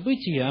два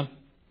события,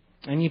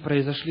 они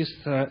произошли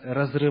с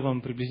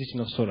разрывом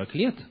приблизительно в 40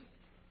 лет.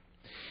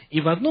 И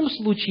в одном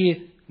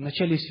случае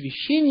вначале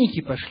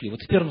священники пошли,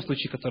 вот в первом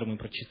случае, который мы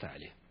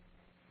прочитали,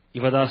 и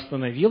вода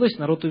остановилась,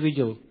 народ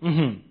увидел,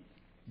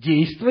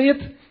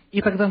 действует,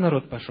 и тогда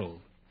народ пошел.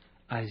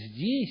 А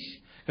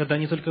здесь, когда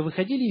они только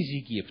выходили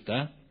из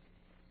Египта,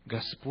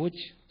 Господь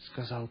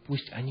сказал: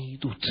 пусть они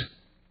идут.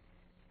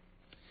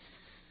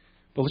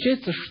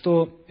 Получается,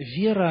 что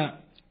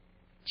вера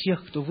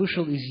тех, кто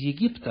вышел из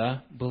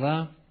Египта,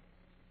 была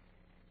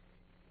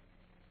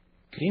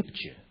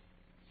крепче,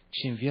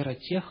 чем вера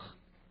тех,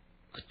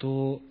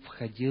 кто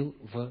входил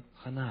в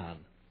Ханаан.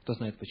 Кто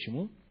знает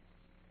почему?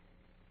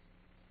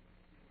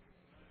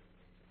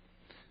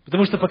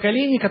 Потому что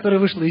поколение, которое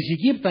вышло из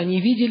Египта,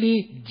 они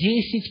видели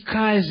 10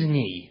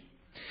 казней.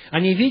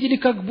 Они видели,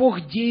 как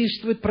Бог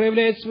действует,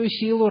 проявляет свою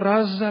силу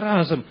раз за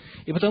разом.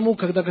 И потому,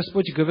 когда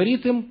Господь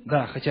говорит им,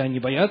 да, хотя они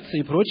боятся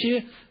и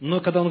прочее, но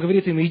когда Он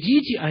говорит им: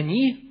 идите,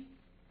 они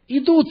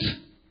идут.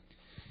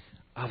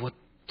 А вот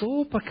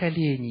то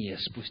поколение,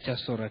 спустя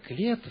 40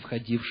 лет,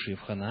 входившие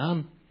в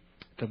Ханаан,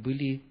 это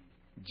были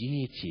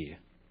дети,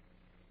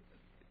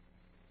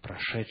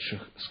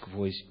 прошедших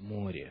сквозь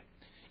море.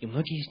 И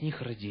многие из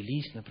них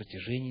родились на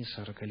протяжении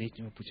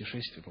 40-летнего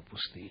путешествия по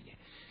пустыне.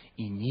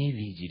 И не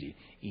видели,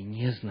 и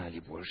не знали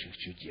Божьих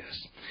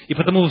чудес. И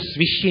потому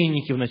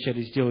священники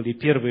вначале сделали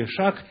первый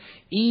шаг,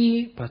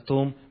 и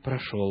потом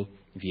прошел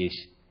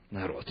весь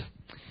народ.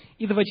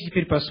 И давайте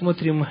теперь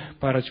посмотрим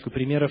парочку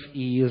примеров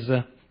из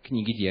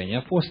книги «Деяния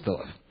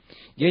апостолов».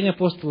 Деяния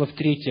апостолов,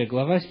 3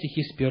 глава,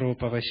 стихи с 1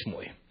 по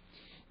 8.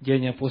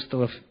 Деяния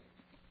апостолов,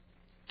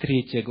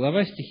 3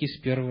 глава, стихи с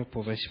 1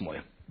 по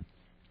 8.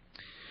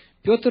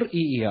 Петр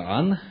и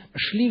Иоанн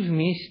шли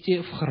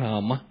вместе в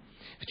храм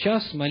в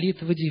час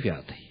молитвы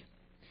 9.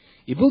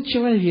 И был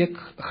человек,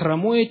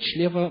 хромой от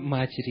чрева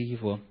матери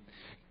его,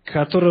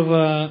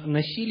 которого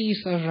носили и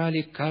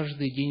сажали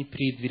каждый день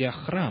при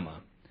дверях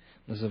храма,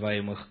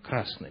 называемых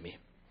красными,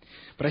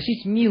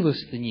 просить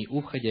милостыни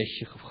у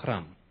входящих в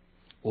храм.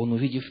 Он,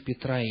 увидев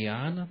Петра и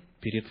Иоанна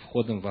перед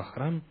входом во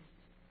храм,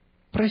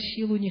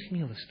 просил у них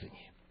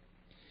милостыни.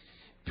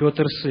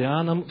 Петр с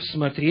Иоанном,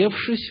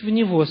 всмотревшись в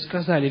него,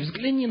 сказали: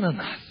 взгляни на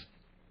нас.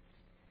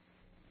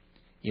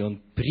 И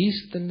он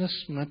пристально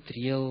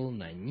смотрел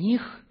на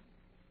них,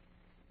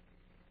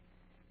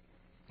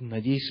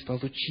 надеясь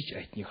получить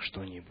от них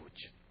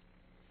что-нибудь.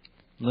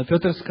 Но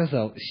Петр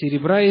сказал: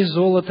 серебра и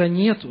золота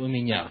нет у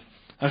меня,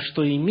 а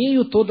что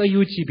имею, то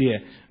даю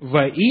тебе.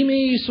 Во имя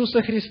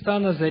Иисуса Христа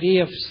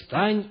Назарея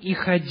встань и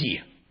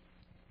ходи.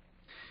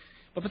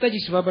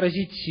 Попытайтесь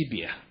вообразить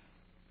себе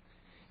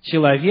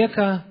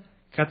человека,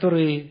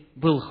 который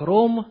был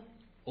хром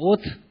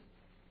от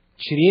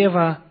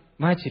чрева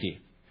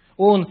матери.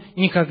 Он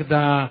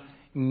никогда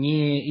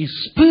не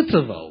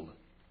испытывал,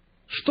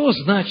 что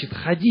значит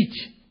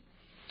ходить.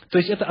 То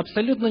есть это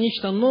абсолютно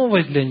нечто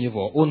новое для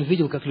него. Он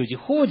видел, как люди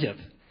ходят,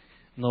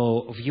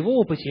 но в его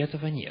опыте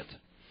этого нет.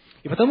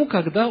 И потому,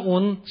 когда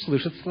он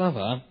слышит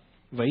слова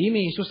 «Во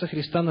имя Иисуса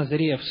Христа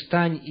Назарея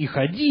встань и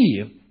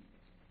ходи»,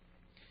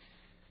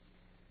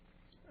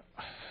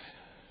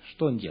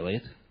 что он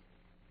делает?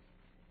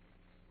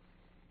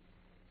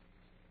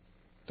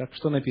 Так,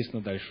 что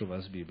написано дальше у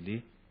вас в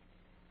Библии?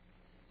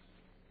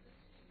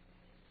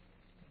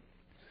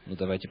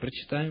 Давайте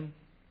прочитаем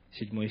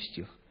 7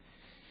 стих.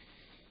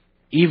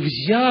 «И,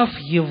 взяв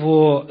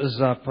его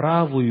за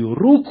правую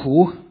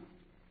руку,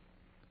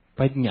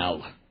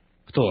 поднял».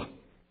 Кто?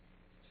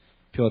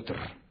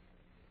 Петр.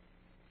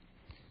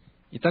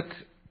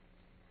 Итак,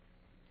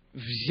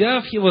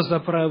 взяв его за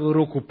правую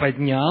руку,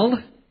 поднял,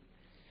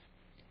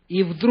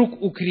 и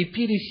вдруг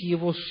укрепились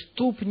его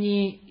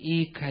ступни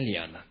и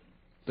колена.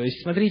 То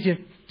есть,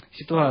 смотрите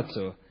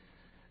ситуацию.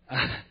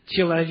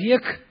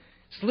 Человек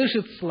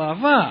слышит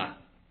слова,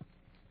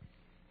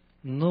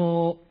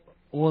 но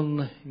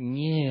он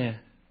не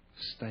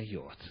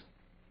встает.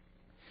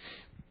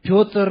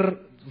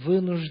 Петр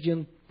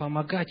вынужден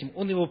помогать им.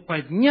 Он его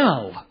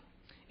поднял.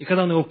 И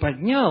когда он его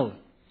поднял,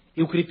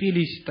 и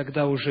укрепились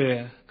тогда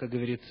уже, как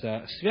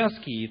говорится,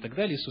 связки и так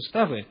далее,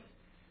 суставы,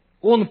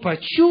 он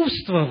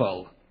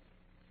почувствовал,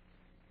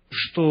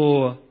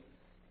 что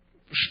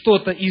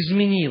что-то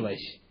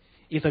изменилось.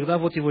 И тогда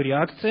вот его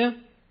реакция.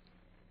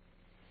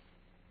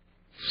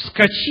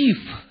 Вскочив,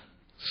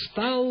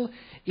 встал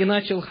и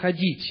начал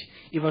ходить,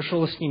 и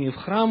вошел с ними в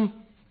храм,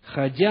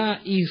 ходя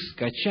и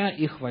скача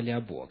и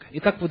хваля Бога.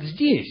 Итак, вот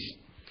здесь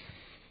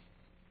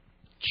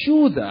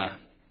чудо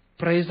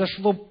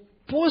произошло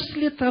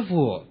после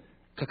того,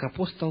 как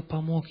апостол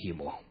помог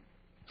ему.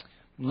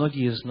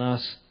 Многие из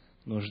нас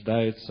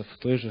нуждаются в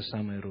той же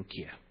самой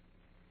руке.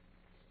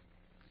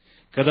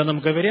 Когда нам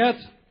говорят,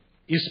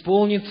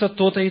 исполнится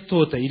то-то и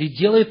то-то, или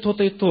делай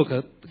то-то и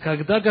то-то,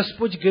 когда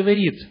Господь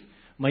говорит,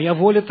 моя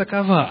воля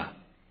такова,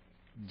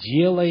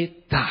 делай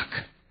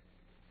так.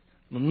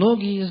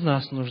 Многие из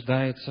нас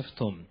нуждаются в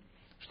том,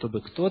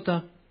 чтобы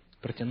кто-то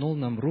протянул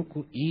нам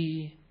руку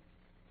и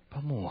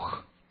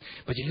помог,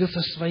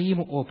 поделился своим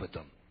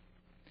опытом,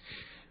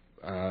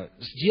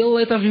 сделал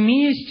это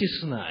вместе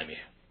с нами.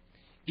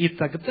 И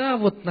тогда,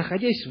 вот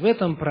находясь в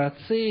этом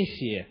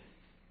процессе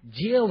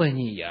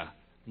делания,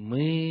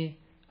 мы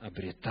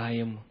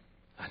обретаем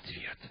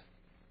ответ.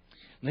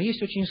 Но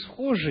есть очень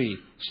схожий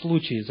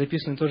случай,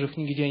 записанный тоже в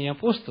книге «Деяния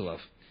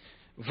апостолов»,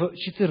 в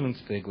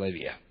 14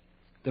 главе.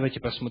 Давайте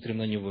посмотрим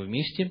на него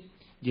вместе.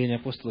 Деяния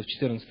апостолов,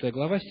 14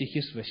 глава,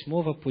 стихи с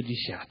 8 по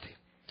 10.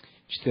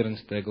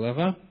 14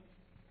 глава,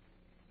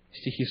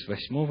 стихи с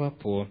 8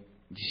 по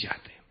 10.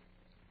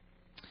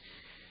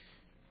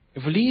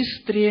 В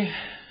Листре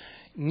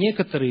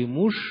некоторый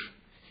муж,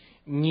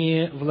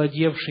 не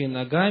владевший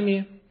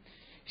ногами,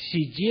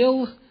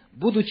 сидел,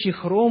 будучи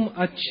хром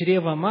от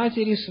чрева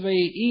матери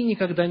своей, и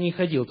никогда не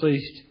ходил. То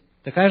есть,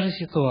 такая же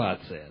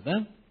ситуация,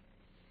 да?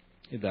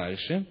 И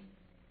дальше.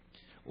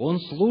 Он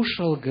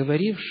слушал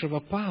говорившего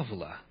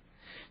Павла,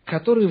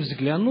 который,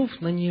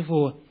 взглянув на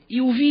него и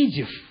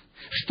увидев,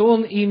 что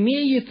он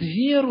имеет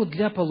веру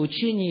для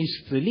получения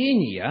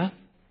исцеления,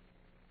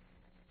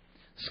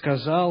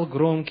 сказал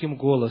громким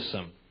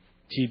голосом: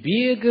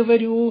 «Тебе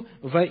говорю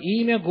во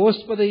имя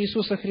Господа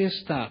Иисуса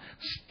Христа,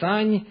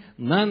 стань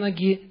на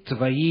ноги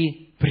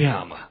твои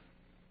прямо».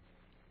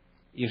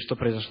 И что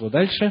произошло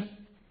дальше?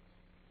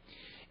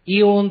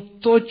 И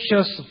он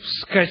тотчас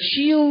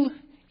вскочил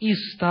и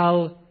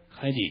стал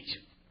ходить.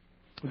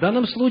 В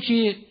данном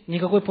случае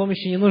никакой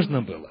помощи не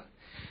нужно было.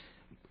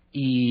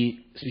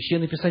 И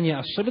Священное Писание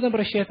особенно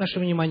обращает наше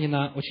внимание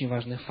на очень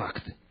важный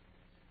факт.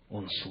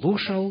 Он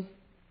слушал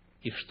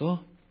и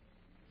что?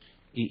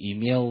 И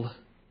имел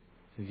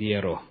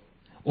веру.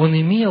 Он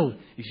имел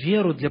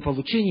веру для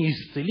получения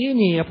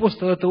исцеления, и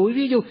апостол это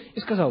увидел и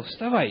сказал: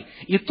 вставай.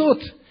 И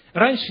тот,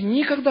 раньше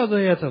никогда до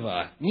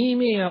этого, не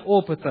имея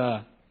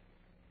опыта,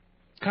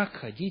 как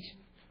ходить,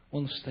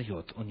 он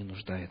встает, он не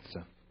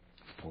нуждается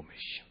в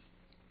помощи.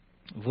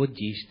 Вот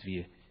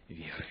действие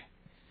веры.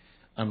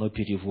 Оно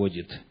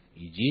переводит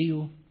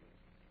идею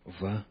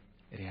в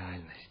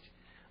реальность.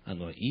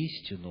 Оно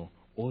истину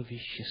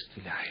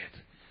овеществляет.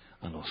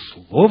 Оно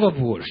Слово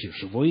Божье,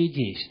 живое и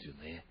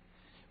действенное,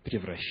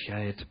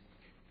 превращает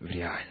в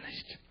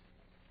реальность.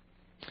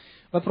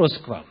 Вопрос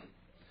к вам.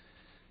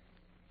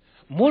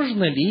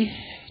 Можно ли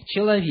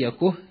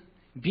человеку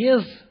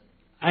без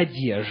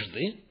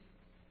одежды,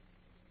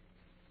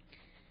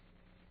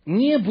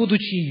 не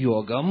будучи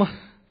йогом,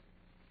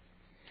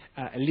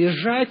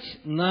 лежать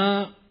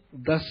на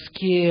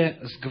доске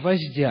с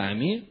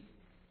гвоздями,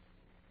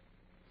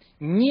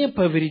 не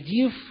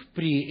повредив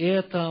при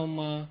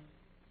этом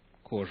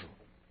кожу?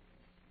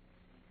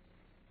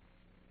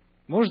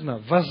 Можно?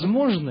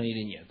 Возможно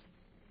или нет?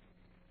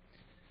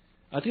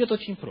 Ответ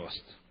очень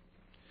прост.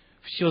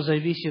 Все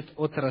зависит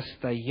от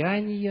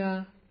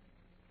расстояния,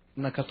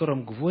 на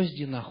котором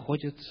гвозди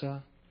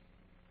находятся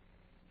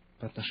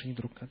по отношению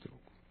друг к другу.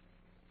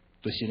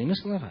 То есть, иными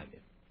словами,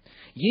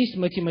 есть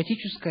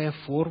математическая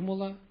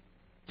формула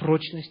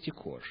прочности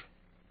кожи.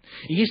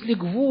 И если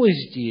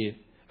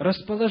гвозди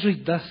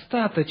расположить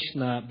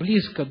достаточно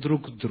близко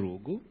друг к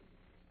другу,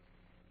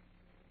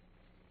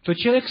 то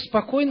человек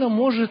спокойно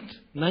может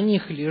на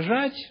них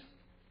лежать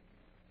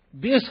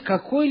без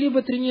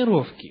какой-либо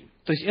тренировки.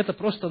 То есть, это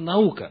просто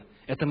наука,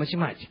 это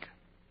математика.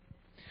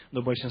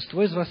 Но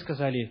большинство из вас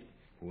сказали: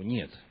 о,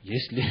 нет,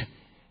 если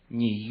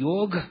не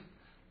йога,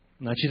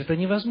 значит, это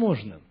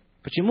невозможно.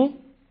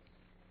 Почему?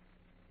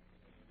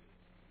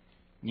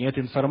 Нет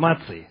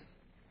информации.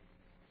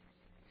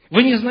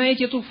 Вы не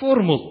знаете эту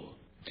формулу.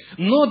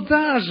 Но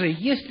даже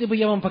если бы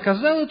я вам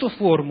показал эту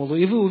формулу,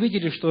 и вы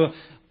увидели, что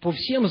по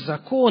всем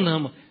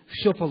законам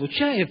все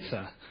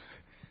получается,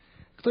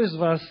 кто из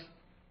вас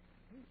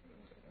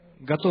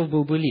готов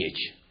был бы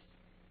лечь?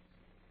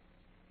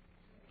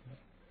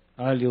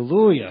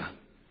 Аллилуйя!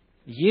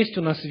 Есть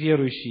у нас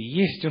верующие,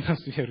 есть у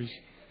нас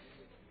верующие.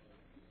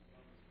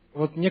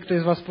 Вот некто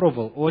из вас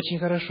пробовал, очень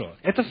хорошо.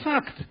 Это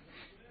факт.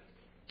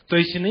 То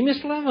есть, иными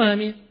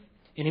словами,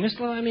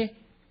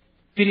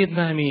 перед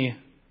нами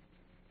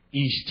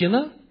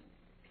истина,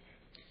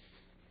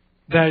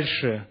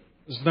 Дальше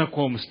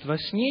знакомство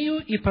с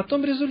нею, и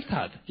потом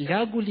результат.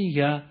 Лягу ли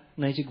я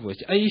на эти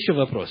гвозди? А еще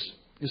вопрос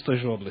из той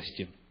же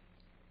области.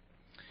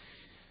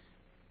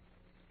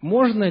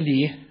 Можно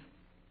ли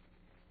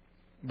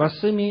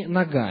босыми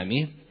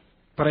ногами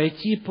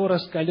пройти по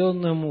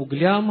раскаленным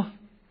углям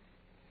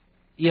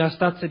и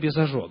остаться без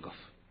ожогов?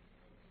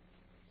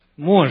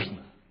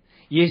 Можно,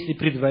 если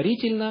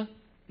предварительно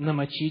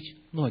намочить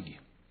ноги.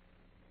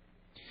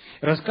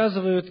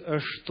 Рассказывают,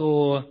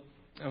 что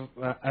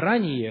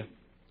ранее,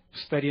 в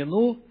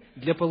старину,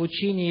 для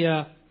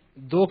получения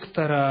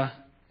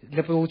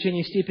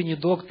степени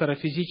доктора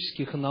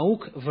физических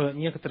наук в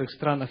некоторых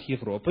странах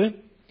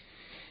Европы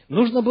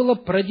нужно было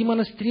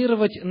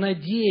продемонстрировать на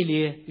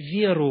деле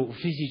веру в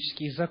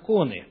физические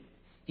законы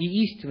и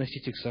истинность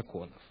этих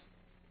законов.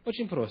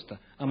 Очень просто.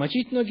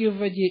 Омочить ноги в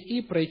воде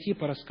и пройти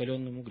по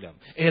раскаленным углям.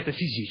 Это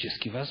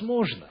физически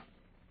возможно.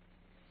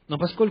 Но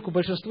поскольку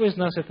большинство из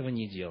нас этого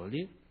не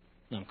делали,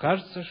 нам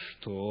кажется,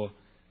 что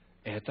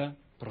это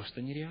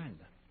просто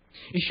нереально.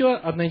 Еще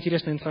одна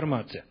интересная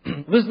информация.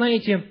 Вы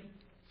знаете,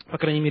 по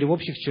крайней мере в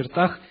общих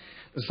чертах,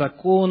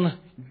 закон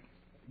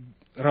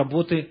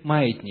работы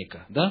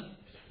маятника, да?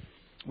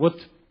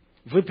 Вот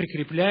вы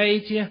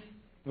прикрепляете,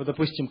 вот,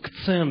 допустим, к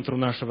центру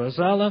нашего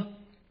зала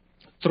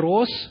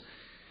трос,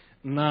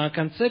 на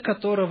конце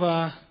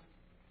которого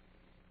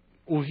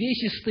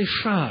увесистый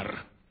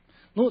шар,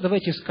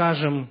 давайте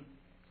скажем,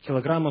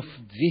 килограммов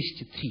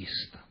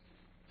 200-300.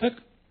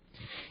 Так?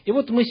 И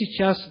вот мы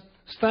сейчас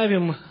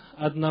ставим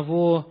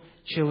одного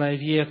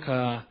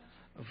человека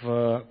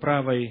в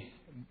правой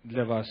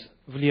для вас,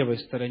 в левой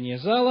стороне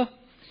зала,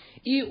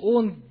 и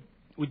он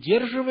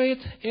удерживает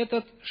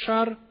этот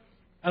шар,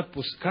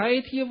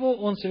 отпускает его,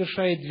 он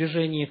совершает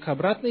движение к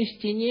обратной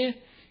стене,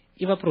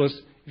 и вопрос,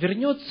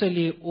 вернется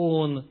ли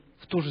он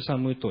в ту же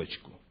самую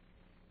точку?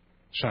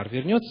 Шар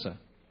вернется?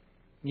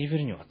 Не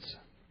вернется.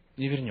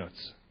 Не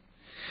вернется.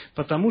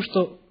 Потому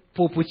что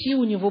по пути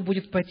у него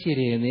будет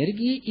потеря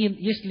энергии,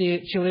 и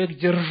если человек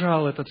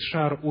держал этот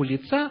шар у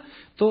лица,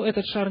 то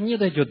этот шар не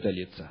дойдет до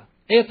лица.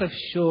 Это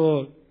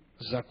все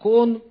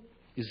закон,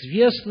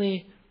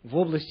 известный в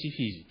области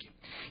физики.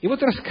 И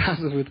вот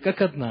рассказывают,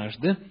 как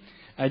однажды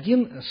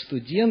один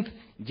студент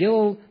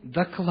делал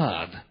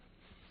доклад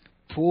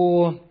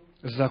по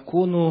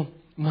закону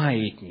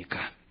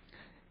маятника.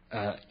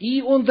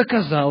 И он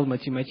доказал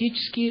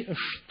математически,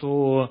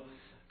 что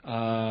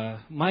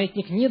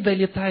маятник не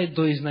долетает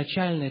до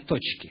изначальной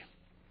точки.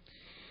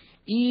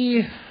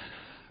 И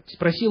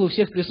спросил у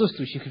всех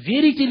присутствующих,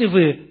 верите ли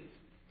вы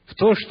в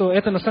то, что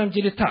это на самом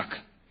деле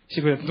так?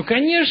 Все говорят,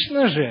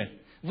 конечно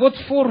же, вот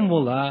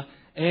формула,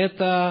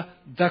 это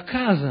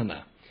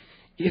доказано.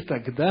 И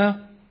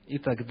тогда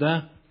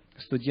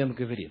студент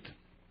говорит,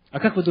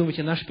 а как вы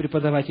думаете, наш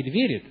преподаватель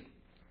верит?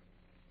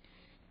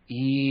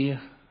 И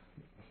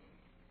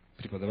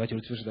преподаватель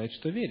утверждает,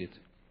 что верит.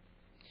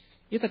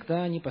 И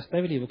тогда они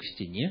поставили его к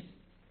стене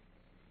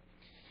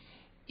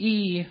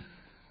и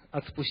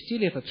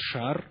отпустили этот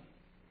шар.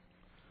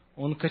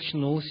 Он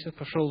качнулся,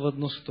 пошел в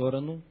одну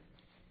сторону,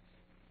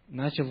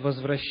 начал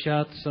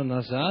возвращаться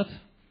назад.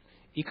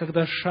 И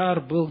когда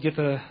шар был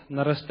где-то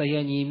на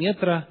расстоянии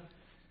метра,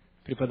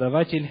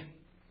 преподаватель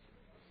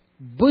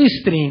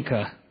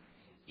быстренько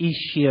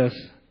исчез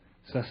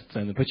со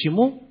сцены.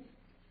 Почему?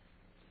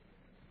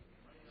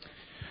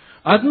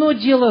 Одно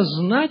дело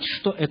знать,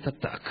 что это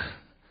так.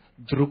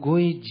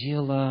 Другое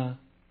дело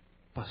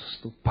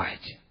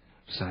поступать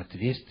в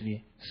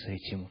соответствии с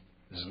этим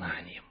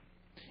знанием.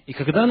 И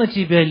когда на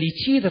тебя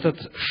летит этот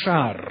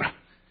шар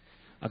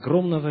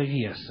огромного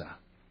веса,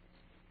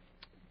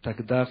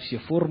 тогда все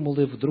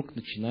формулы вдруг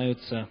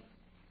начинаются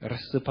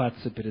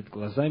рассыпаться перед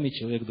глазами.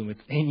 Человек думает,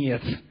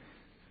 нет,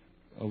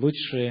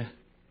 лучше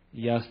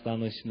я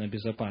останусь на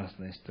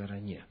безопасной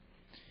стороне.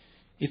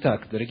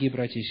 Итак, дорогие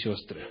братья и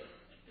сестры,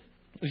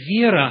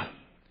 вера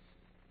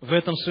в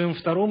этом своем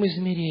втором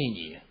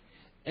измерении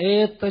 –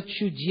 это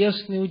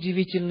чудесный,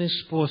 удивительный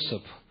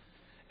способ.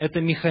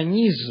 Это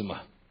механизм,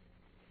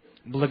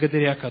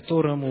 благодаря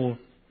которому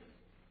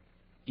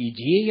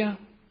идея,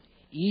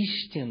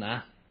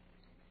 истина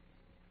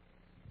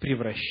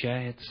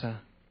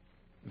превращается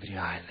в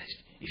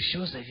реальность. И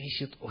все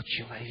зависит от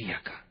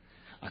человека,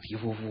 от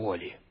его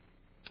воли.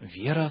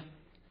 Вера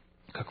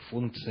как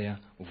функция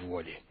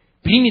воли.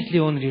 Примет ли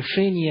он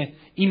решение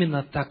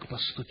именно так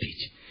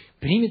поступить?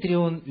 Примет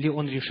ли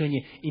он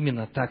решение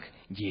именно так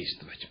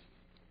действовать?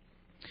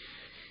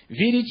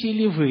 Верите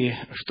ли вы,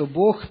 что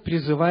Бог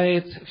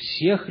призывает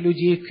всех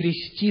людей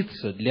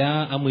креститься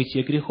для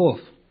омытия грехов?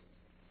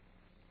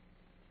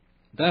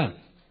 Да.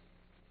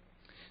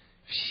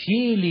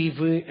 Все ли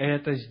вы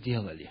это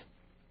сделали?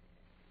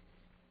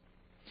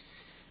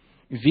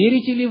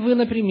 Верите ли вы,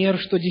 например,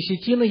 что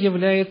десятина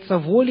является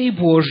волей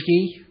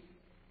Божьей,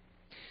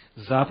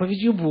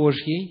 заповедью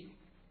Божьей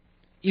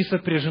и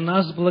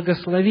сопряжена с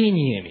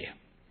благословениями?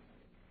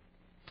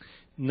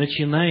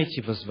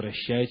 Начинайте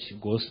возвращать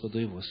Господу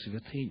Его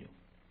святыню.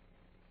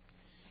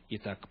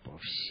 Итак, по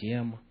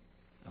всем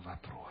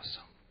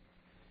вопросам.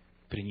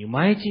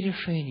 Принимайте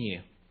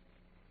решение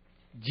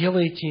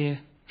делайте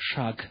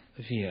шаг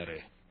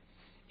веры,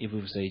 и вы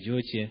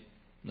взойдете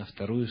на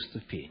вторую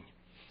ступень,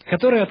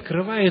 которая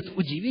открывает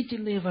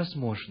удивительные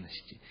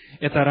возможности.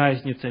 Это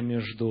разница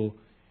между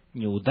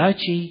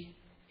неудачей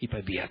и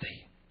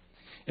победой.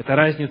 Это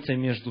разница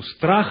между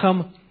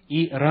страхом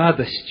и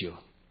радостью.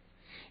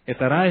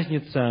 Это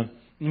разница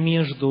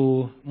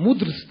между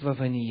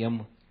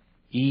мудрствованием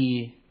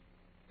и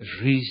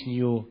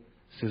жизнью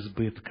с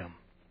избытком.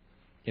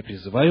 Я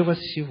призываю вас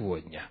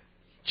сегодня,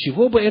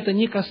 чего бы это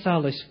ни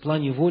касалось в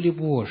плане воли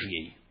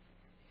Божьей,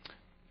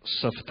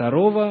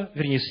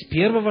 с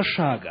первого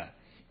шага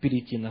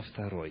перейти на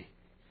второй.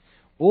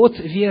 От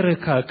веры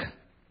как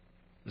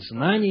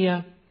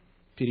знания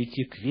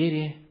перейти к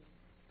вере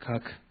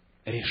как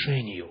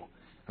решению,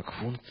 как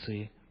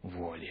функции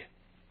воли.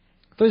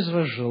 Кто из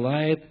вас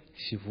желает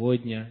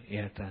сегодня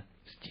это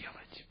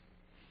сделать?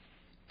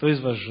 Кто из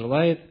вас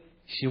желает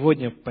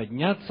сегодня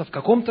подняться в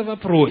каком-то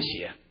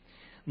вопросе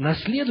на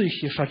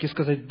следующий шаг и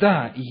сказать: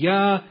 да,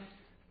 я,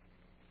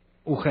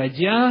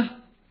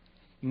 уходя,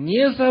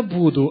 не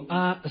забуду,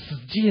 а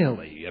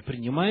сделаю, я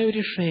принимаю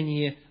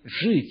решение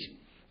жить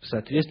в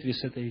соответствии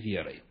с этой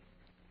верой.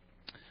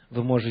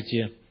 Вы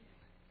можете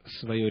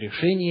свое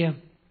решение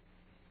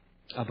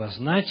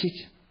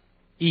обозначить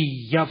и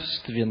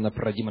явственно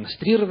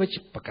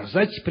продемонстрировать,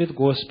 показать пред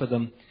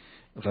Господом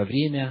во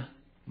время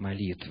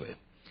молитвы,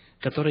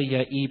 которой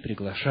я и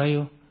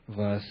приглашаю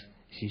вас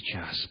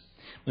сейчас.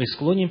 Мы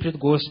склоним пред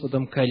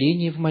Господом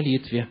колени в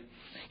молитве.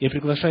 Я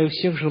приглашаю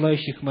всех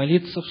желающих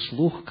молиться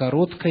вслух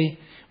короткой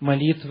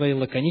молитвой,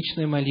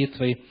 лаконичной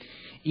молитвой.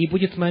 И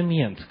будет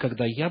момент,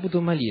 когда я буду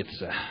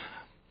молиться,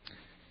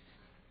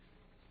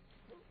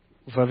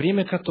 во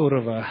время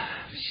которого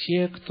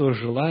все, кто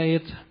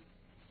желает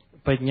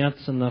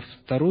подняться на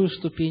вторую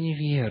ступень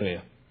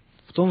веры,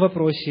 в том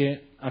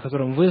вопросе, о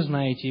котором вы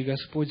знаете и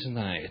Господь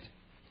знает,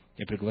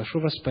 я приглашу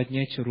вас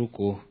поднять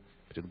руку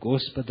пред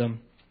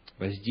Господом,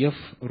 воздев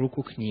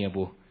руку к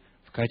небу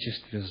в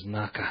качестве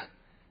знака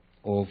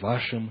о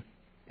вашем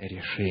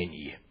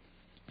решении.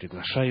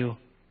 Приглашаю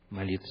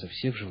молиться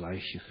всех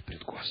желающих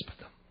пред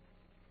Господом.